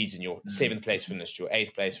big season, your 7th place finish, your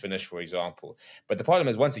 8th place finish, for example. But the problem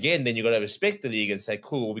is, once again, then you've got to respect the league and say,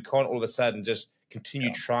 cool, well, we can't all of a sudden just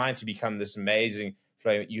continue trying to become this amazing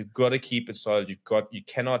player. You've got to keep it solid. You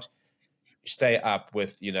cannot stay up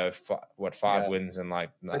with, 5 wins and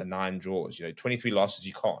 9 draws. 23 losses,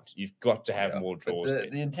 you can't. You've got to have more draws.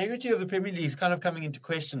 The integrity of the Premier League is kind of coming into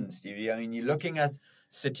question, Stevie. I mean, you're looking at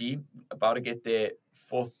City about to get their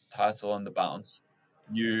 4th title on the bounce.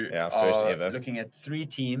 You first ever. Looking at 3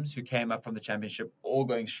 teams who came up from the Championship, all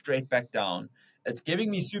going straight back down. It's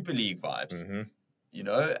giving me Super League vibes,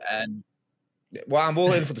 and... Well, I'm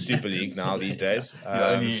all in for the Super League now these days.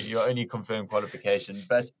 Your only confirmed qualification.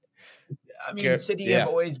 But, I mean, City have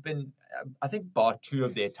always been... I think bar 2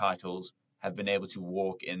 of their titles have been able to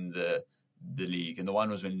walk in the league. And the one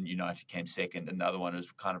was when United came second, and the other one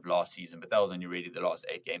was kind of last season. But that was only really the last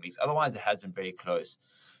 8 game weeks. Otherwise, it has been very close.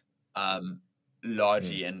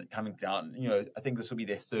 Largely and coming down, I think this will be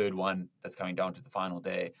their 3rd one that's coming down to the final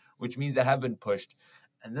day, which means they have been pushed.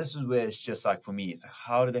 And this is where it's just like, for me, it's like,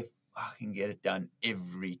 how do they fucking get it done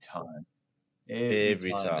every time?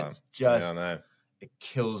 Every time. It's just, it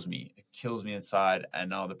kills me. It kills me inside. And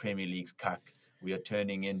now the Premier League's cuck. We are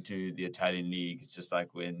turning into the Italian league. It's just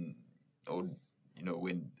like when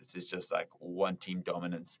it's just like one team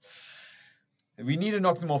dominance. We need to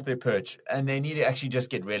knock them off their perch, and they need to actually just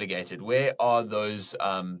get relegated. Where are those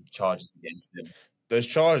charges against them? Those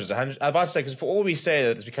charges, I'm about to say, because for all we say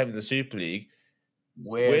that it's becoming the Super League,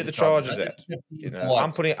 where are the charges at?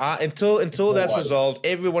 I'm putting until that's resolved.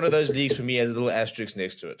 Every one of those leagues for me has a little asterisk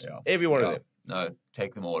next to it. Every one of them. No,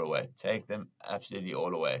 take them all away. Take them absolutely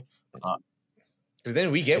all away. Because then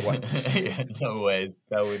we get one. No ways.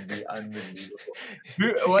 That would be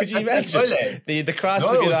unbelievable. Could you imagine? The crisis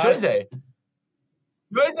would be like...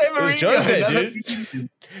 Jose Mourinho. It was Jose, dude.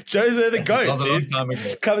 Jose the GOAT,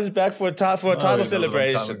 dude. Comes back for a title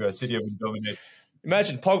celebration. Time ago. City have been dominated.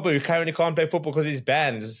 Imagine Pogba, who currently can't play football because he's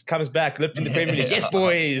banned, just comes back, lifting the Premier League. Yes,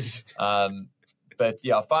 boys. But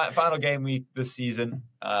yeah, final game week this season.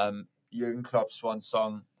 Jurgen Klopp's swan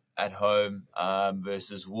song at home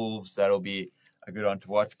versus Wolves. That'll be a good one to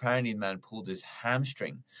watch. Apparently, the man pulled his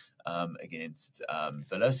hamstring against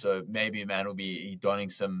Villa, so maybe man will be donning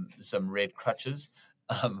some red crutches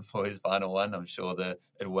for his final one. I'm sure that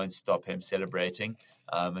it won't stop him celebrating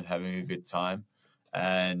and having a good time.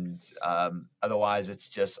 And otherwise, it's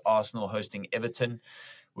just Arsenal hosting Everton,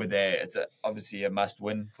 where it's obviously a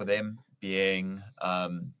must-win for them, being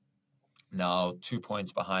now 2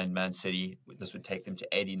 points behind Man City. This would take them to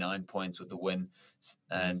 89 points with the win.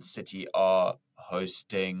 And City are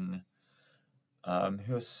hosting...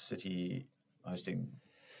 who is City hosting?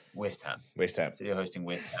 West Ham. City are hosting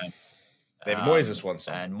West Ham. They have Moyes' swan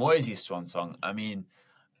song. And Moyes' swan song. I mean,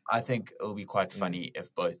 I think it'll be quite funny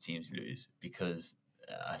if both teams lose, because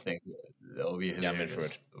I think they'll be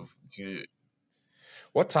hilarious.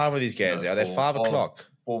 What time are these games? Are they 5 o'clock?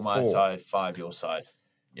 4 my side, 5 your side.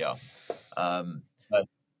 Yeah.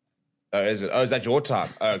 Is it? Oh, is that your time?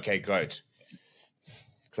 Okay, great.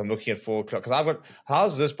 Because I'm looking at 4 o'clock. Because I've got...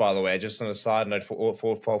 How's this, by the way? Just on a side note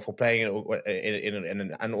for playing in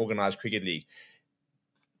an unorganized cricket league.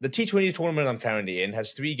 The T20 tournament I'm currently in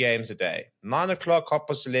has 3 games a day. 9 o'clock,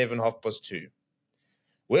 11:30, 2:30.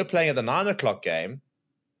 We're playing at the 9 o'clock game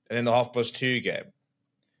and then the 2:30 game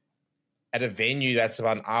at a venue that's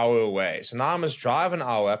about an hour away. So now I must drive an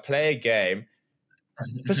hour, play a game,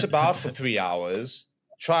 piss about for 3 hours,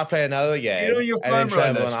 try play another game, Get on your and then foam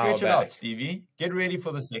travel roller, an hour stretch it out, back. Stevie. Get ready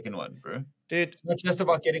for the second one, bro. Dude, it's not just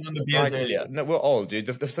about getting on the beers earlier. No, we're old, dude.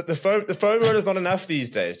 The foam roller is not enough these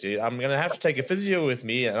days, dude. I'm gonna have to take a physio with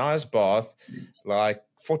me, an ice bath, like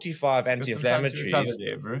 45 anti-inflammatories.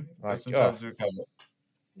 There, bro. Like, some time to recover.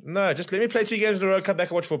 No, just let me play 2 games in a row, come back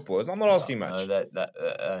and watch football. I'm not asking much. No,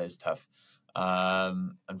 that is tough.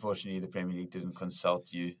 Unfortunately, the Premier League didn't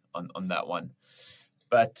consult you on that one.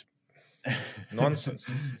 But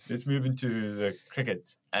nonsense. Let's move into the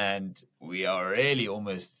cricket, and we are really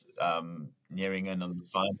almost nearing in on the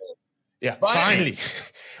final. Yeah, finally.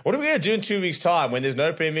 What are we going to do in 2 weeks' time when there's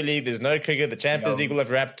no Premier League, there's no cricket, the Champions League will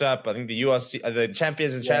have wrapped up. I think the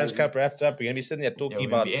Champions and Challenge Cup wrapped up. We're going to be sitting there talking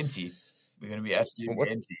about. We're going to be empty. We're going to be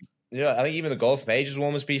absolutely empty. Yeah, I think even the golf majors will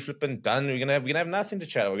almost be flipping done. We're gonna have nothing to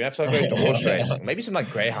chat about. We're gonna have to start going to horse racing, maybe some like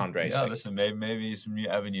greyhound racing. Yeah, listen, maybe some new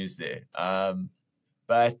avenues there.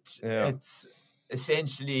 But it's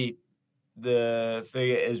essentially the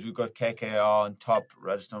figure is we've got KKR on top,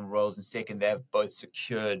 Rajasthan Royals in second. They have both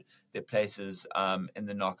secured their places in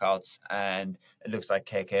the knockouts, and it looks like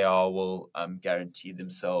KKR will guarantee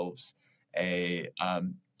themselves a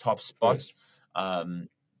top spot.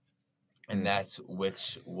 And that's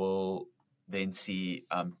which will then see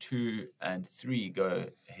 2 and 3 go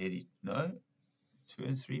ahead. No, 2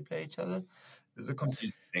 and 3 play each other. There's a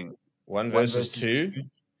confusing thing. 1 versus 2.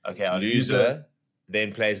 Okay, our loser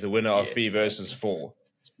then plays the winner of 3 versus 4.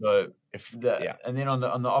 So and then on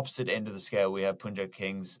the opposite end of the scale, we have Punjab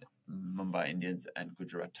Kings, Mumbai Indians, and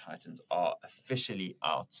Gujarat Titans are officially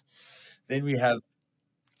out. Then we have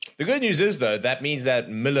the good news is though that means that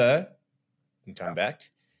Miller can come back.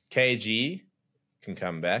 KG can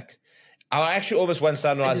come back. I actually almost want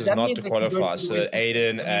Sunrisers not to qualify. So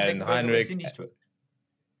Aiden and Heinrich.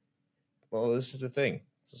 Well, this is the thing.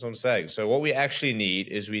 That's what I'm saying. So what we actually need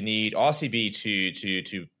is we need RCB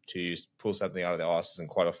to pull something out of their asses and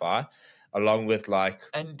qualify, along with like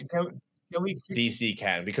and can we DC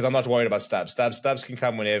can, because I'm not worried about Stubbs. Stubbs can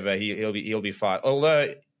come whenever. He'll be fine.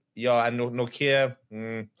 Although and Nokia.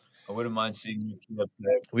 I wouldn't mind seeing you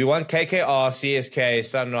play. We want KKR, CSK,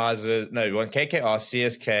 Sunrisers. No, we want KKR,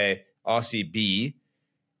 CSK, RCB,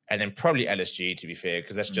 and then probably LSG, to be fair,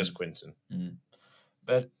 because that's just Quinton.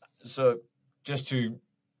 But so just to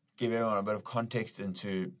give everyone a bit of context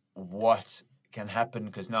into what can happen,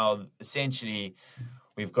 because now essentially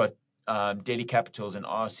we've got Delhi Capitals and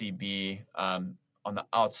RCB on the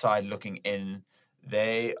outside looking in.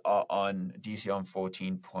 They are on DC on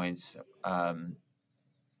 14 points.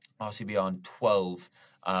 RCB on 12,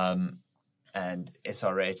 and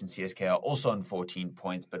SRH and CSK are also on 14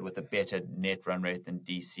 points, but with a better net run rate than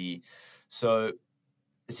DC. So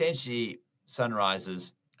essentially,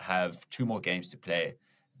 Sunrisers have 2 more games to play.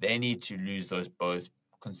 They need to lose those both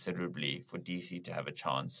considerably for DC to have a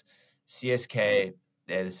chance. CSK,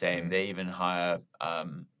 they're the same. They even higher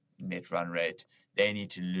net run rate. They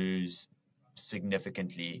need to lose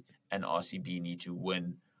significantly, and RCB need to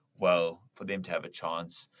win well for them to have a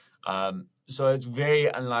chance. So it's very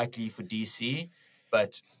unlikely for DC,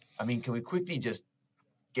 but I mean, can we quickly just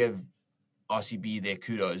give RCB their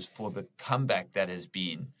kudos for the comeback that has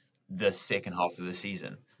been the second half of the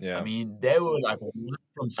season? Yeah, I mean, they were like,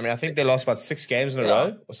 I think they lost about 6 games in a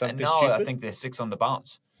row or something. And now stupid. I think they're 6 on the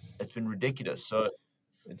bounce. It's been ridiculous. So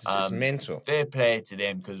it's mental. Fair play to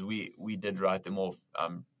them, because we did write them off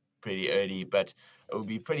pretty early, but it would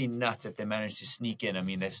be pretty nuts if they managed to sneak in. I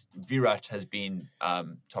mean, Virat has been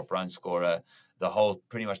top run scorer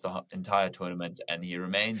pretty much the entire tournament, and he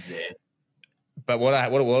remains there. But what I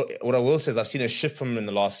will say is I've seen a shift from him in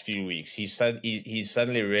the last few weeks. He's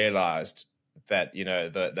suddenly realized that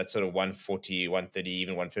that sort of 140, 130,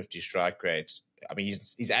 even 150 strike rate. I mean,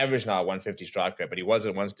 he's average now 150 strike rate, but he was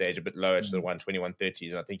at one stage a bit lower to the 120,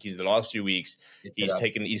 130s. And I think the last few weeks he's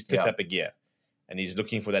tipped up a gear. And he's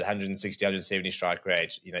looking for that 160, 170 strike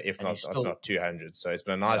rate, if not 200. So it's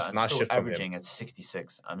been a nice shift from him. Averaging at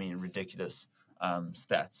 66. I mean, ridiculous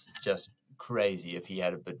stats. Just crazy. If he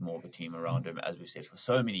had a bit more of a team around him, as we've said for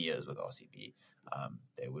so many years with RCB,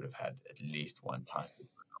 they would have had at least one title.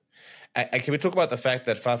 And can we talk about the fact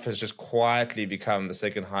that Faf has just quietly become the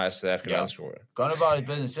second highest South African run scorer? Gone about his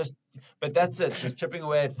business, but that's it. Just chipping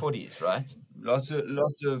away at 40s, right? Lots of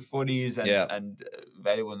 40s and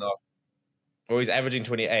valuable knock. Well, he's averaging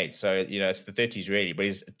 28, so it's the 30s really, but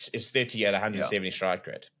it's 30 at 170 strike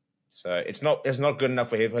rate. So it's not good enough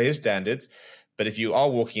for his standards. But if you are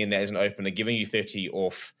walking in there as an opener, giving you 30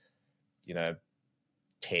 off,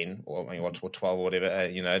 10 or 12 or whatever,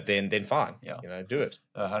 then fine. Yeah, do it.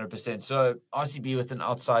 100%. So RCB with an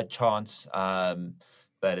outside chance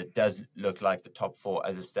but it does look like the top 4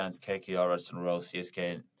 as it stands: KKR, Royston Royal,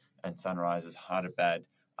 CSK, and Sunrisers, Hyderabad.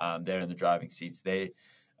 They're in the driving seats.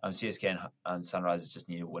 CSK and Sunrisers just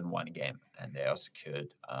need to win one game, and they are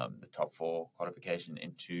secured the top 4 qualification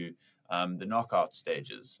into the knockout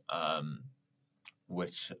stages,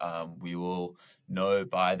 which we will know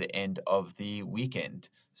by the end of the weekend.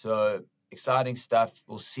 So exciting stuff.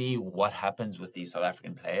 We'll see what happens with these South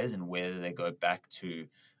African players and whether they go back to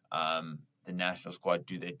the national squad.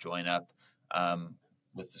 Do they join up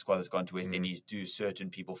with the squad that's gone to West Indies? Do certain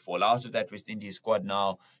people fall out of that West Indies squad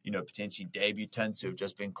now? Potentially debutants who have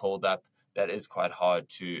just been called up. That is quite hard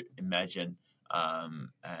to imagine.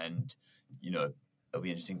 And it'll be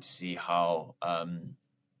interesting to see how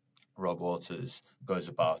Rob Walters goes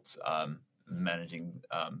about managing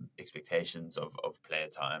expectations of player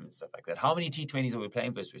time and stuff like that. How many T20s are we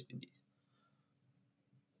playing versus West Indies?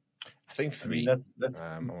 I think 3. I mean, that's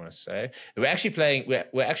I want to say we're actually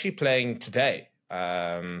playing today.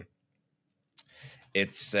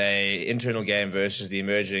 It's a internal game versus the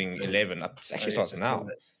emerging 11. It's actually starting now.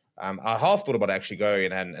 I half thought about actually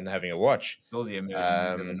going and having a watch. Saw the emerging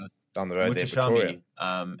 11 down the road there, Pretoria.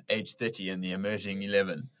 Age 30 in the emerging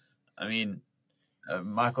 11. I mean,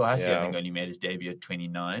 Michael Hussey, I think, only made his debut at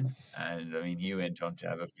 29, and I mean, he went on to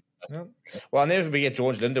have a few. Yeah. Well, I'll never forget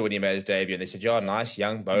George Linder when he made his debut, and they said, nice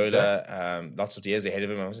young bowler, lots of years ahead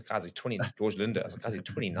of him. I was like, guys, he's 20. George Linder. I was like, guys, he's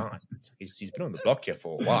 29. He's been on the block here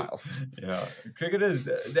for a while. Yeah, cricketers,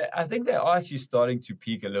 I think they are actually starting to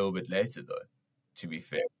peak a little bit later, though, to be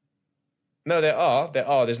fair. No, they are.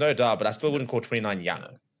 There's no doubt, but I still wouldn't call 29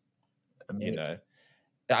 young. I'm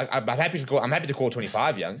happy to call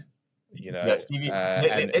 25 young. Yeah, Stevie,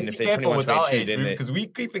 let's be careful with our age group, because we're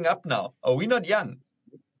creeping up now. Are we not young?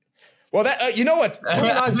 Well, that you know what?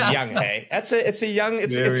 29 is young, hey. It's a young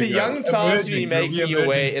time to be making your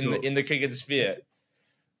way in the cricket sphere.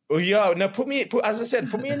 Well, yeah, no, as I said,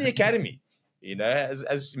 put me in the academy.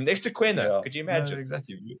 As next to Quenna. Yeah. Could you imagine? No,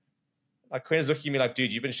 exactly. Like Quenna's looking at me like,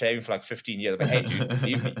 dude, you've been shaving for like 15 years. I'm like, hey, dude,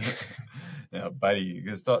 leave me. Yeah, buddy, you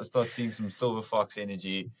can start seeing some silver fox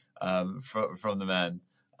energy from the man.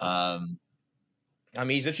 I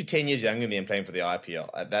mean, he's actually 10 years younger than me and playing for the IPL.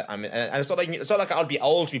 And it's not like I'd be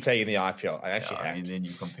old to be playing in the IPL. I actually have. And then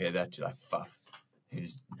you compare that to like Faf,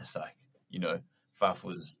 who's just like, Faf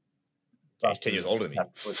was 10 years older than me.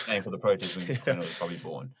 Was playing for the Proteas when Quenna was probably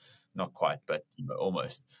born. Not quite, but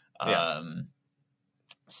almost. Yeah.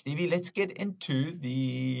 Stevie, let's get into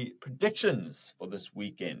the predictions for this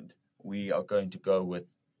weekend. We are going to go with...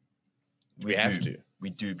 We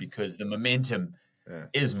do, because the momentum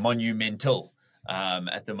is monumental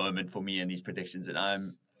at the moment for me in these predictions, and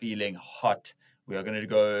I'm feeling hot. We are going to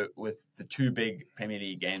go with the 2 big Premier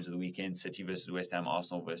League games of the weekend: City versus West Ham,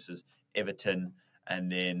 Arsenal versus Everton, and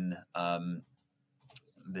then the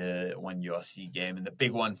one URC game, and the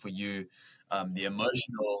big one for you, the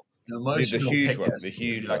emotional the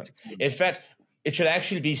huge one. In fact, it should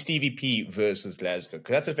actually be Stevie P versus Glasgow,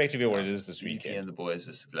 because that's effectively what it is this weekend. And the boys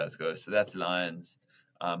versus Glasgow. So that's Lions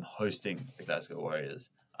hosting the Glasgow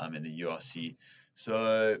Warriors in the URC.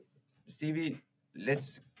 So, Stevie,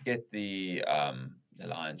 let's get the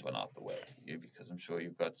Lions one out the way, because I'm sure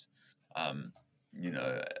you've got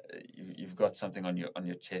you've got something on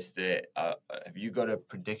your chest there. Have you got a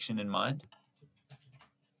prediction in mind?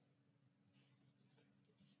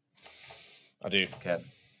 I do. Okay,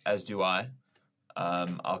 as do I.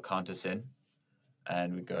 I'll count us in,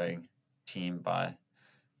 and we're going team by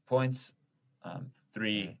points.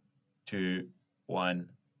 3, 2, 1.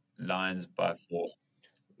 Lions by 4.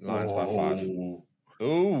 Lions by 5.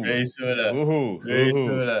 Ooh, very similar. Very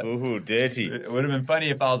similar. Ooh, dirty. It would have been funny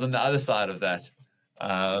if I was on the other side of that.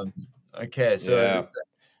 Okay, so yeah.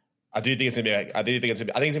 I think it's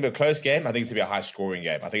gonna be a close game. I think it's gonna be a high scoring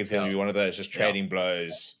game. I think it's gonna be one of those just trading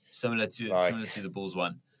blows, similar to the Bulls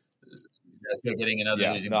one. Let's getting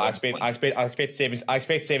another losing. No, I expect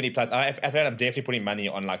 70 plus. I'm definitely putting money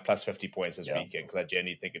on like plus 50 points this weekend, because I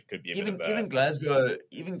genuinely think it could be even Glasgow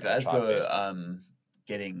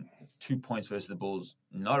getting 2 points versus the Bulls.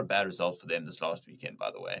 Not a bad result for them this last weekend, by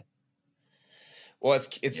the way. Well,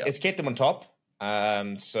 it's kept them on top.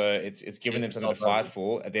 So it's given them something to fight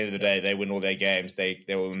for. At the end of the day, they win all their games. They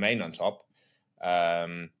will remain on top.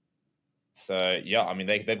 So yeah, I mean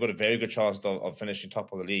they've got a very good chance of finishing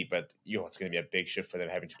top of the league. But it's going to be a big shift for them,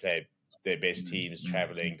 having to play their best teams,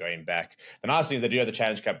 traveling, going back. The nice thing is they do have the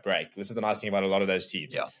Challenge Cup break. This is the nice thing about a lot of those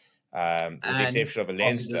teams. Yeah. With the exception of a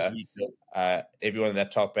Leinster, everyone in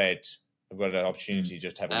that top 8 have got an opportunity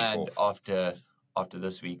just to have a week off. After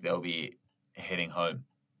this week, they'll be heading home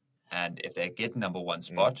and if they get number one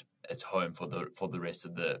spot, it's home for the rest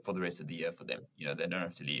of the year for them. You know, they don't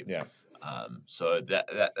have to leave. Yeah. So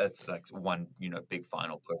that's like one, you know, big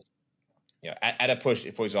final push. Yeah, at a push,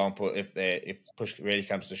 for example, if push really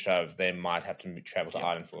comes to shove, they might have to travel to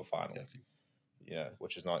Ireland for a final. Exactly. Yeah,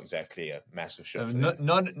 which is not exactly a massive shift.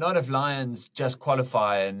 Not if Lions just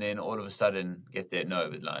qualify and then all of a sudden get there. No,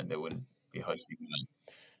 with Lions, they wouldn't be hosting.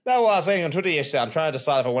 No, well, I was saying on Twitter yesterday, I'm trying to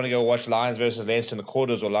decide if I want to go watch Lions versus Leinster in the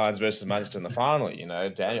quarters or Lions versus Munster in the final. You know,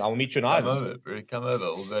 Daniel, I'll meet you in Ireland. Come over, bro. Come over.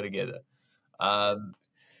 We'll go together.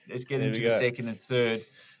 Let's get into the go. second and third.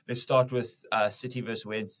 Let's start with City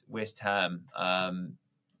versus West Ham.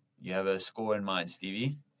 You have a score in mind,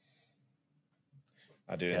 Stevie?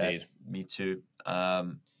 I do indeed. Me too.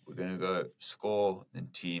 We're going to go score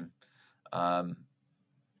and team. I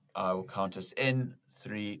will count us in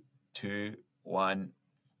 3, 2, 1.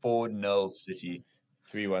 4-0 City.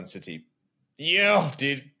 3-1 City. Yeah,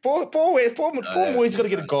 dude. Poor Moyes got to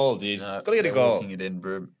get a goal, dude. He's got to get a goal. Walking it in,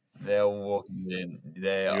 bro. They're walking it in. You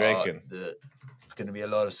reckon? It's going to be a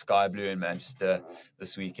lot of sky blue in Manchester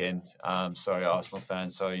this weekend. Sorry, Arsenal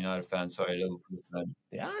fans. Sorry, United fans. Sorry, Liverpool fans.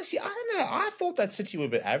 Yeah, see, I don't know. I thought that City were a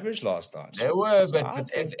bit average last night. They were, but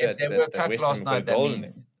if they were cut last night, that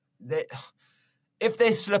means if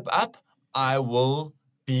they slip up, I will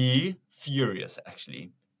be furious,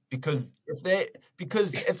 actually. Because if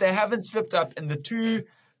they haven't slipped up in the 2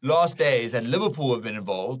 last days that Liverpool have been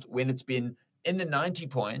involved, when it's been in the 90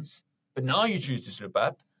 points, but now you choose to slip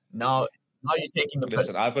up, now you're taking the piss.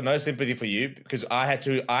 Listen, I've got no sympathy for you because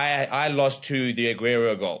I lost to the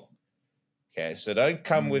Aguero goal. Okay, so don't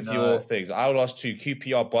come with your things. I lost to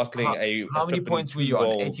QPR bottling How many points were you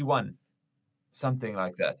on? 81? Something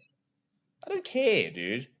like that. I don't care,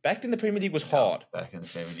 dude. Back in the Premier League was hard. Back in the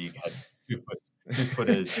Premier League had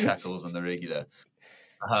 2-footed tackles on the regular.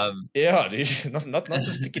 Yeah, dude. Not the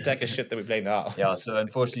sticky tacker shit that we play now. Yeah, so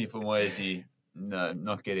unfortunately for Moyes,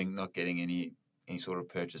 not getting any sort of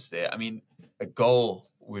purchase there. I mean, a goal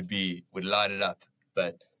would light it up,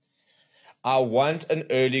 but I want an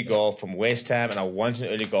early goal from West Ham and I want an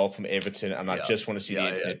early goal from Everton, and I just want to see the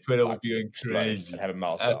internet Twitter will be going crazy and have a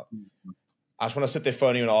meltdown. I just want to sit there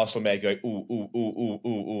phoning an Arsenal man going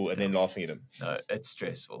ooh, and then laughing at him. No, it's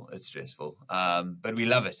stressful. But we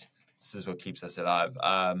love it. This is what keeps us alive.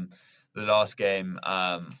 The last game,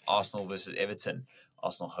 Arsenal versus Everton.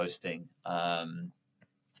 Arsenal hosting.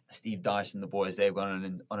 Steve Dyche and the boys, they've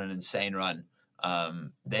gone on an insane run.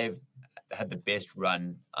 They've had the best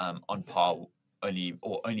run on par,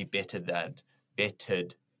 only bettered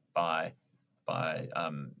by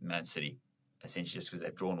Man City, essentially just because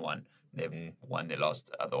they've drawn one. They've won their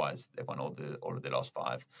last. Otherwise, they've won all of their last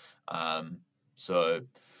 5. So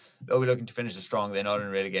they'll be looking to finish it strong. They're not in a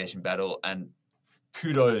relegation battle. And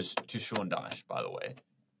kudos to Sean Dyche, by the way.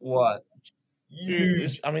 What?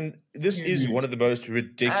 This is one of the most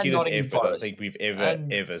ridiculous efforts I think we've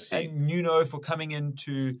ever seen. And Nuno for coming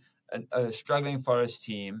into a struggling Forest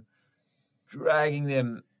team, dragging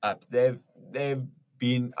them up. They've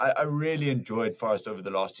been. I really enjoyed Forest over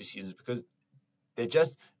the last 2 seasons because they're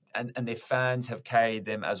just. And their fans have carried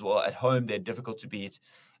them as well. At home, they're difficult to beat.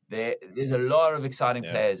 There's a lot of exciting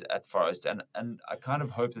players at Forest, and I kind of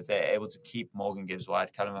hope that they're able to keep Morgan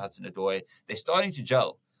Gibbs-White, Callum Hudson-Odoi. They're starting to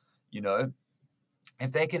gel, you know.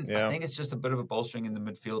 If they can, I think it's just a bit of a bolstering in the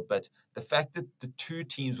midfield. But the fact that the 2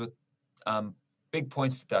 teams with big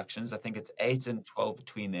points deductions, I think it's 8 and 12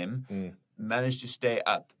 between them, managed to stay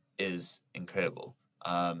up is incredible.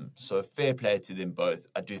 So fair play to them both.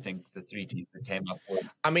 I do think the 3 teams that came up with.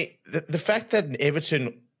 I mean, the fact that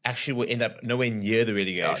Everton actually will end up nowhere near the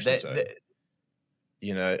relegation zone.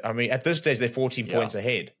 You know, I mean, at this stage, they're 14 points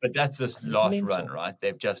ahead. But that's this last run, right?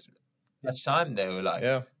 They've just, much time, they were like,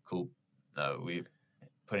 cool, no, we're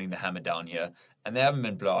putting the hammer down here. And they haven't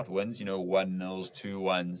been blowout wins, you know, 1-0s,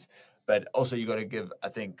 2-1s. But also, you got to give, I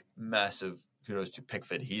think, massive kudos to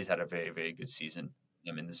Pickford. He's had a very, very good season.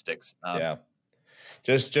 I'm in the sticks.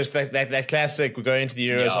 Just that classic. We're going into the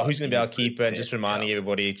Euros. Who's going to be our keeper? And just reminding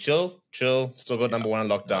everybody, chill. Still got number 1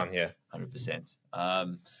 on lockdown here. 100%.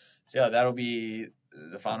 So that'll be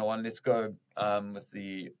the final one. Let's go with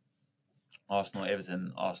the Arsenal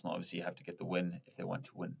Everton. Arsenal obviously have to get the win if they want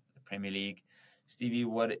to win the Premier League. Stevie,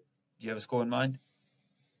 do you have a score in mind?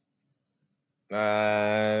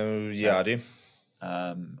 Yeah, I do.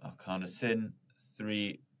 I'll count us in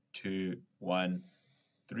 3, 2, 1,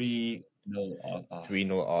 3.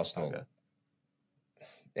 3-0 Arsenal. Okay.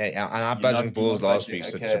 Yeah, and I budged Bulls last week,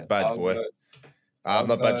 so it's a budge, boy. I'm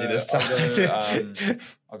not budging this time.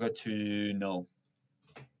 I'll go 2-0.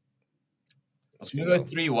 I was going to go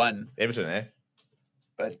 3-1. Everton,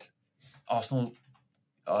 But Arsenal,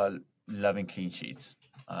 are loving clean sheets.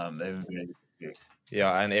 They were really good.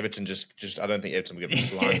 Yeah, and Everton just I don't think Everton will get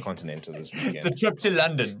behind Continental this weekend. It's a trip to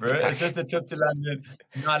London, bro. It's just a trip to London.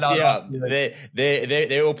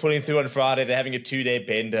 They're all pulling through on Friday. They're having a 2-day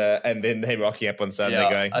bender, and then they're rocking up on Sunday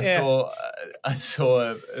going. I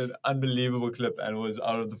saw an unbelievable clip, and it was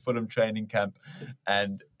out of the Fulham training camp,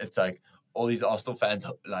 and it's like all these Arsenal fans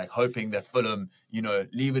like hoping that Fulham,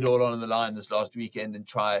 leave it all on the line this last weekend and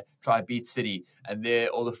try beat City. And there,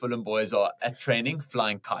 all the Fulham boys are at training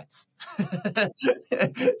flying kites.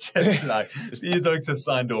 Just like these oaks have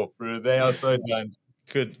signed off, bro. They are so done.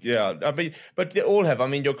 Good, yeah. I mean, but they all have. I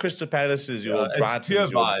mean, your Crystal Palaces, your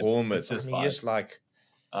Brightons, your Bournemouths. It's just like.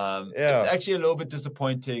 It's actually a little bit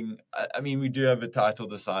disappointing. I mean, we do have a title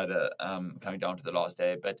decider coming down to the last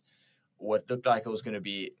day, but what looked like it was going to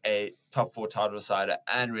be a top 4 title decider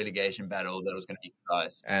and relegation battle that was going to be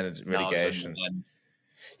close. And relegation.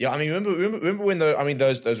 Yeah, I mean, remember when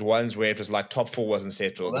those ones where it was like top 4 wasn't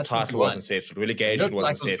settled, the title wasn't settled, relegation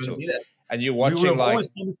wasn't settled, and you're watching like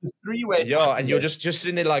three-way. Yeah, and you're just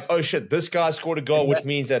sitting there like, oh shit, this guy scored a goal, which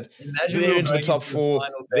means that they're into the top 4.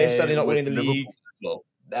 They're suddenly not winning the league.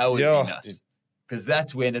 That would be nuts, because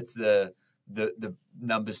that's when it's the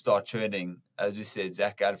numbers start churning. As we said,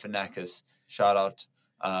 Zach Galifianakis, shout out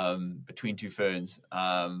between two ferns.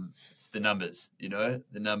 It's the numbers, the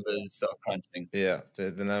numbers start crunching. Yeah,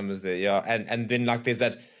 the numbers there. Yeah, and then like there's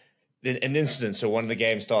an incident. So one of the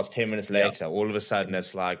games starts 10 minutes later. All of a sudden,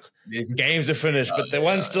 it's like games are finished, but the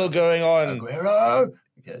one's still going on. Aguero.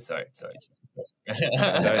 Okay, sorry.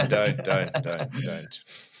 Don't.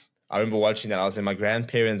 I remember watching that. I was in my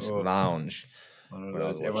grandparents' lounge.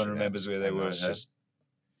 Everyone remembers where they were.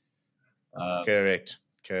 Correct.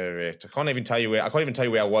 I can't even tell you where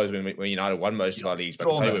I was when United won most of our leagues, but I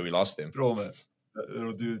can tell you where we lost them. Trauma.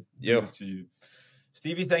 It'll do it to you.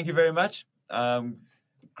 Stevie, thank you very much.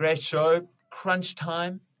 Great show. Crunch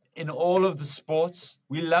time in all of the sports.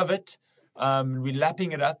 We love it. We're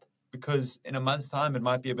lapping it up because in a month's time it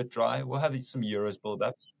might be a bit dry. We'll have some Euros build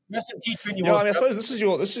up. I suppose this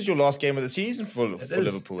is your last game of the season for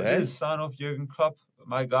Liverpool. It is. Sign off Jurgen Klopp,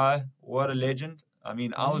 my guy. What a legend. I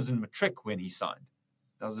mean, I was in matric when he signed.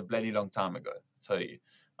 That was a bloody long time ago, I'll tell you.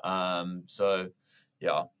 So,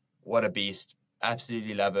 yeah, what a beast.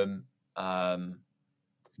 Absolutely love him. More.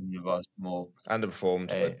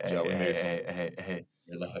 Underperformed. Hey,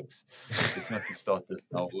 relax. It's not to start this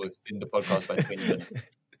now. We'll extend the podcast by 20 minutes.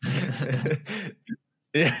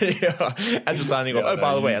 Yeah. As we're signing off.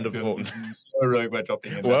 By the way, underperformed. So rogue by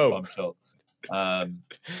dropping in that bombshell.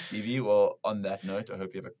 Stevie, well, on that note, I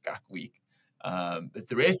hope you have a gack week. But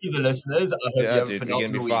the rest of the listeners, I hope you have a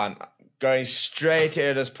phenomenal we're gonna be fun. Going straight to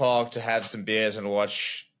Ellis Park to have some beers and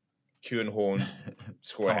watch Q and Horn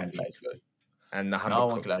score a hat-trick. And the I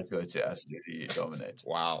want Glasgow to absolutely dominate.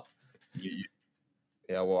 Wow.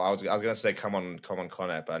 Yeah, well, I was gonna say come on,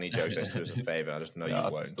 Connor, but I need jokes to do us a favor. I just know you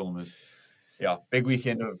won't. Stormers. Yeah, big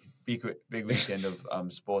weekend of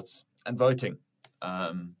sports and voting.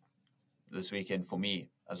 This weekend for me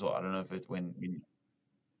as well. I don't know if it when.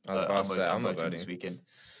 I was about to say I'm not voting this weekend.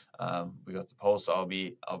 We got the poll, so I'll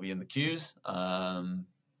be in the queues.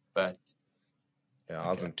 But yeah, I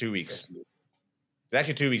was in 2 weeks. It's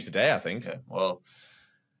actually 2 weeks today, I think. Okay. Well,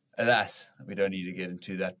 alas, we don't need to get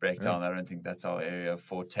into that breakdown. I don't think that's our area of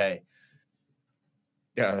forte.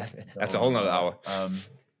 Yeah, that's a whole nother hour.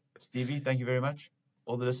 Stevie, thank you very much.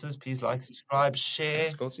 All the listeners, please like, subscribe,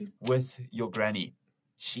 share with your granny.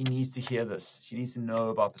 She needs to hear this. She needs to know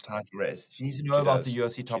about the title race. She needs to know about the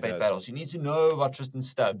UFC top 8 battles. She needs to know about Tristan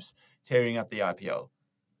Stubbs tearing up the IPL.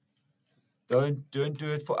 Don't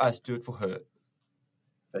do it for us. Do it for her.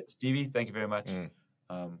 But Stevie, thank you very much.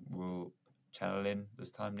 We'll channel in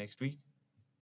this time next week.